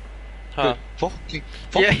 Ha? Fokkaði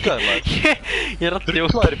maður. Ég er alltaf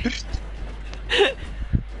Drullaður í burtu?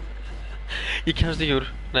 Ég kemst ekki úr.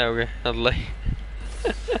 Nei, ok, alltaf.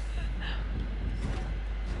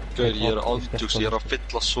 Gauður, ég er ándjúks, ég er að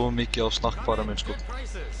fylla svo mikið á snakkbara minn, sko.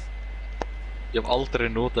 Ég hef aldrei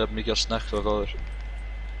notað mikið að snakka og gáður.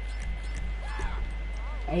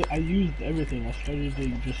 I used everything. I started to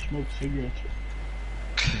just smoke cigarettes.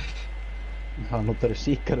 Hann notar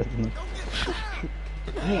sígarettina.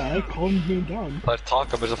 Yeah, I calmed me down. Það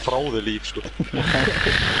taka mér þess að frá þig líf, sko.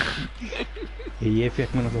 Ég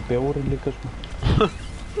fekk mér náttúrulega bjórinn líka, sko.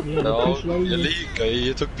 Já, ég líka,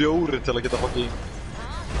 ég tók bjórinn til að geta fucking...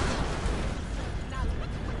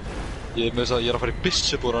 Ég er með þess að ég er að fara í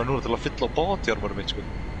byssubúrana núna til að fylla á bátjarmarum mitt, sko.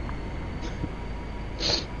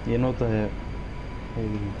 Ég notaði...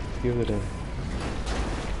 4 eða...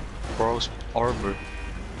 Bros armor.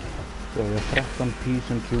 Já, ég har 13 peas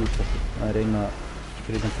and juice. Það er eina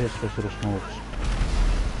skriðan pistols og smokes.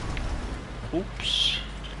 Úps.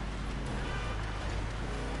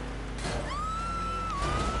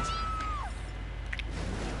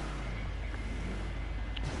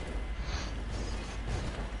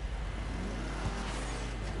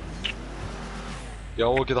 Já,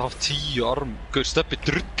 og geta haft 10 arm. Guður, Steppi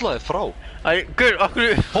drullaði frá. Æ, guður,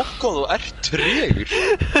 okkur... Fokka, þú ert tregur.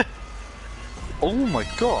 Oh my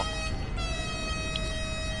god.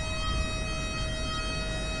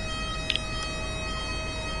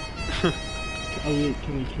 Can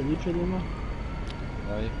we kill each other now?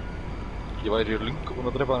 Nei. Ég væri lungu búinn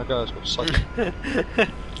að drepa hann gæði, sko. Sæl.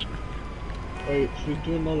 Wait, should we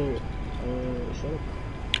do another setup?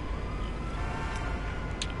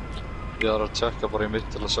 Ég þarf að tjekka bara í mitt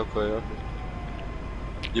til að sjá hvað ég er.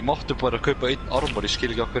 Ég mátti bara að kaupa einn armor, ég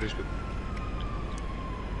skil ekki af hverju, sko.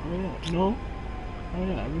 Oh yeah, no. Oh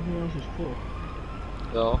yeah, everything else is full.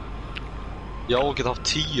 Já. Já, og geta haft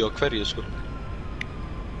 10 á hverju, sko.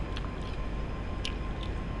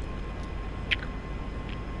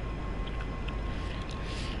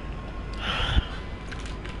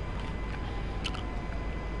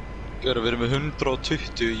 Við erum með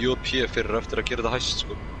 120 UP fyrir eftir að gera þetta heist,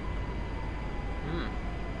 sko.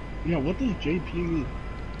 Yeah, what does JP mean?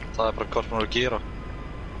 Það er bara hvað maður er að gera.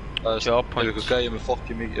 Það er ef ykkur gæði með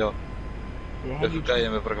fokkið mikið, já. Ef ykkur gæði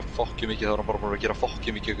með bara eitthvað fokkið mikið, þá er hann bara að gera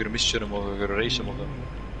fokkið mikið ykkur missionum og ykkur reysum og það.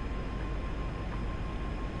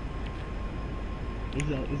 Is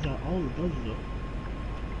that all it does though?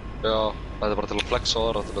 Já, það er bara til að flexa á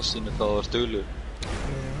aðra, til að sýna hvað það er duglegur.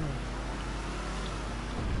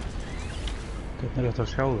 Hvernig er þetta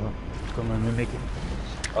að sjá það? Hvað með mjög mikið?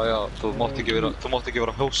 Já, þú mátt ekki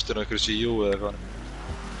vera hostin á ykkur CEO eða eitthvað.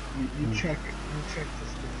 You check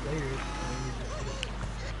the players.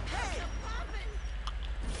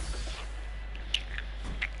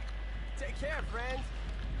 Take care, friends.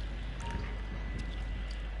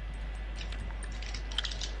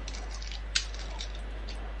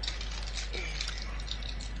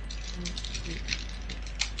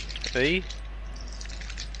 Hey.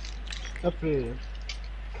 Steppi,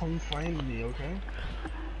 come find me, okay?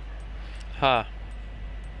 Ha?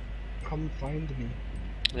 Come find me.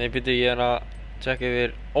 Nei, byrju, ég er að tjekka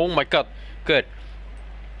yfir... Oh my god, guður.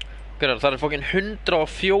 Guður, það er fokkin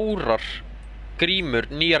 104 grímur,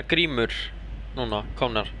 nýjar grímur núna,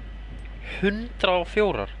 komnar.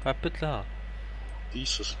 104? Hvað er bullið það?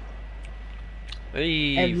 Jesus.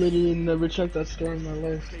 Hey. I've literally never checked that store in my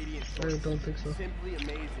life. I don't think so. Simply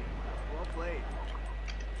amazing. Well played.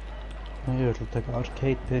 Ég ætla að taka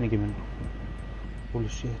arcade peningi minn. Holy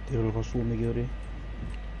shit, ég vil að fá svo mikið úr í.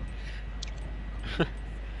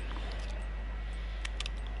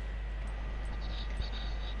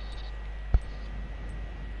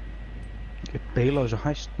 Ég beilaði þessu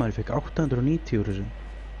hæst maður, ég fekk 890 úr þessu.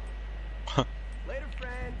 Later,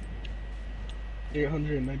 friend.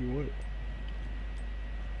 890 what?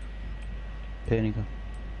 Peninga.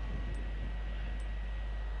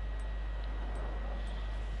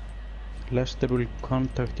 Lester will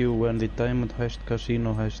contact you when the Diamond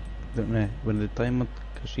Casino Heist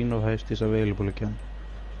is available again.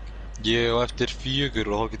 Ég á eftir 4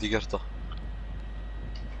 og þá get ég gert það.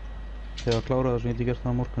 Þegar klára það sem ég geti gert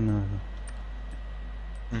það á morgun eða eitthvað.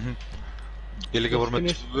 Ég er líka bara með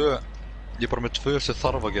tvö. Ég er bara með tvö sem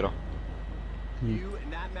þarf að gera.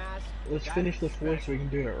 Let's finish this one so we can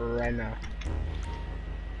do it right now.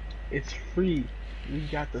 It's free. We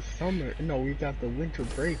got the summer. No, we got the winter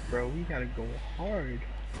break, bro. We gotta go hard.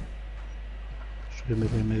 Sumir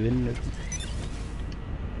er með vinnur.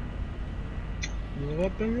 You know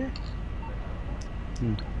what, Benny?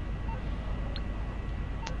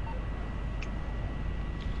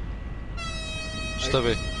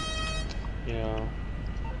 Steffi. Já.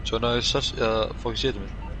 Tjónaði sess, eða fók ég sétu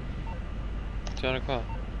mér? Tjónaði hvað?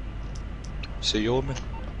 Segð jóð mér?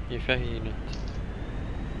 Ég fekk ekki neitt.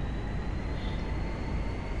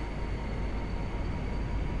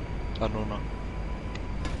 Það er núna.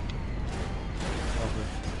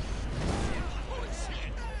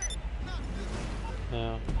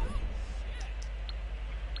 Já.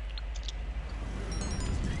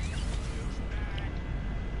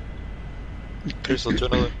 Kristall,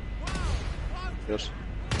 tjónaði. Yes.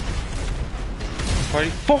 Hvað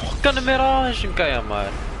í fokkanum er að þessum gæja,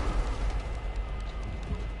 maður?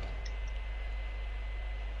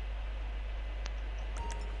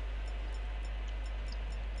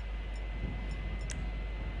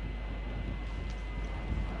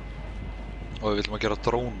 Og við viljum að gera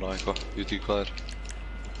dróna eitthvað, ég veit ekki hvað er.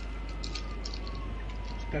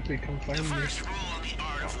 Steffi, come find me. First rule of the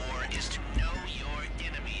art of war is to know your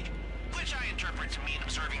enemy, which I interpret to mean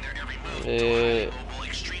observing their every move.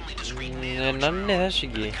 Extremely discreet manner. Nenni þess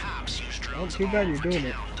ekki. Cops use Oh, drones too bad you're doing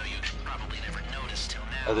it. though you probably never noticed till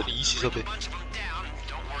now. Þetta er easy Steffi. Bunch of them down.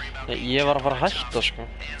 Don't worry about Ég var að fara að hætta, sko. and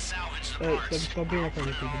salvage the Hey, parts. Steffi, stop being up on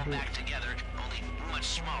this. You can do Back it. together, only much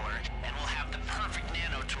smaller, and we'll have the perfect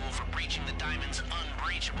nano tool for breaching the diamond's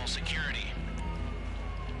unbreachable security.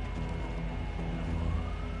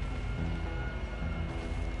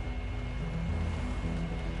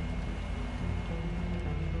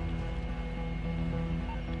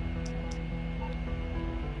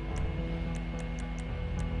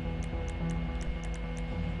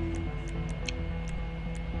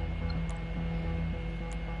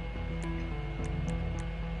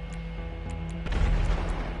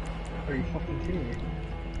 Are you fucking kidding me?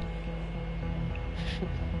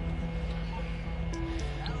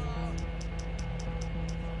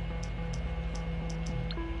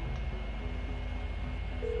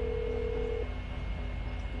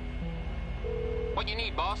 What you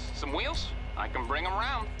need, boss? Some wheels? I can bring them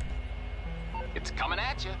round. It's coming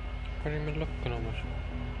at you. Hvað er með lökkun á mér?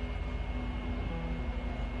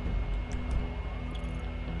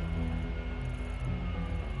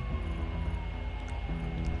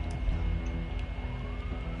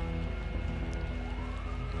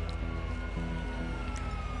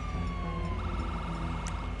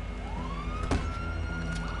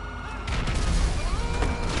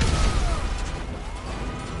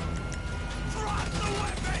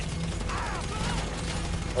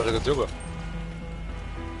 Var þetta að djóka?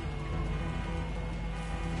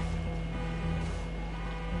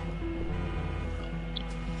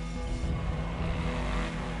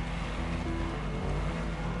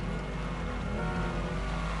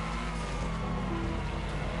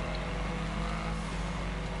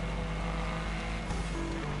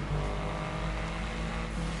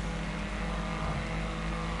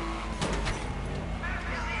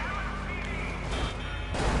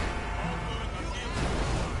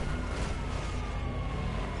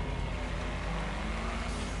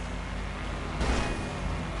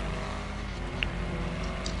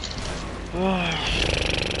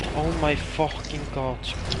 Oh my fucking god,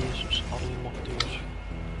 Jesus almáttugur.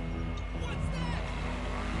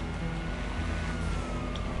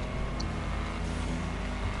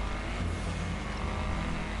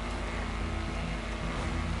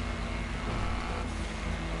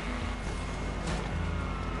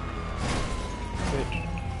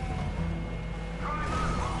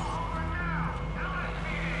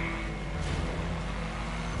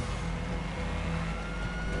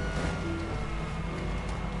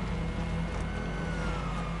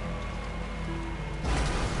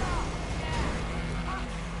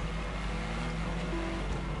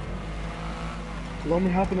 Let me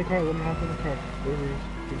hop in the car. Let me hop in the car. Wherever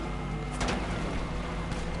he is.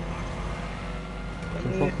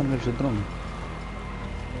 Hvað fokkanum er þessi drón?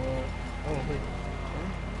 Oh, wait.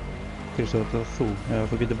 Kristall, þetta er þú. Já,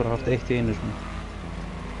 þú getur bara haft eitt í einu svona.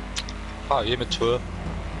 Ha, ég er með tvö.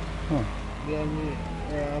 Yeah, me.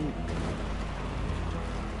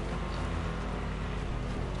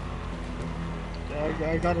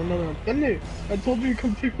 I got another one. Benny, I told you to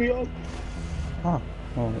come pick me up. Ó,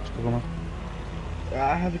 ég skal koma.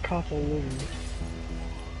 I have a cough all over me.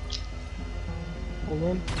 Hold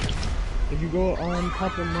on. If you go on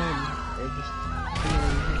top of mine, or just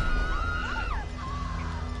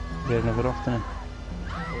Við erum fyrir oftinni.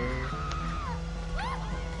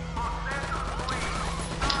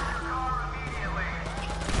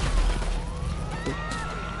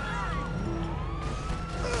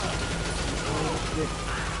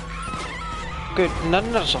 Gauð,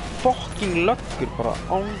 nennar þessa fucking löggur bara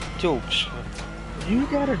án jokes. You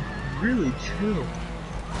gotta really chill.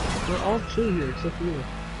 We're all chill here except for you.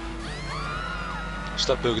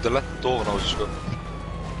 Steppi, þú getur lent ofan á þessu sko.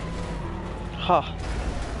 Ha?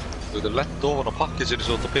 Þú getur lent ofan á package-inu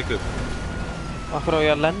svo þetta pikka upp. Akkur á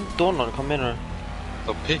ég að lenda onan, hvað meinar þau?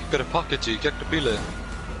 Þá pikkar þið package-i í gegnum bílið.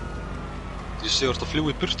 Því sé þú ert að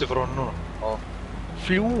fljúa í burti frá hann núna. Já.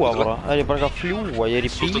 Fljúa bara? Er ég bara eitthvað að fljúa? Ég er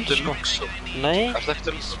í bíl sko. Þú ert deluxe. Nei. Ertu ekki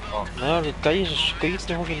deluxe? Já. Nei, það er eitthvað gæði sem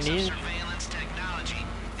skauti hókið niður.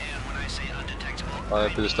 Það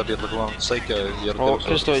er byrðist að ég ætla að koma að sækja þig. Og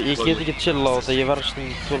Kristó, ég get ekki chilla á þetta, ég verð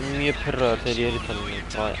svona mjög pirraður þegar ég er í talinu.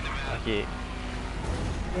 Það er ekki...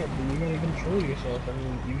 Yeah, but you gotta control yourself. I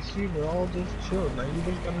mean, you see, we're all just chill. Now you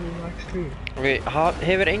just gotta relax too. Ok,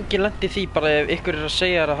 hefur engin lent í því bara ef ykkur er að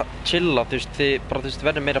segja þér að chilla, þú veist, þið bara, þú veist,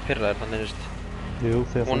 verður meira pirraður, þannig, þú veist. Jú,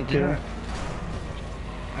 þegar þú gerir.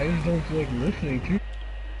 I just don't feel like listening to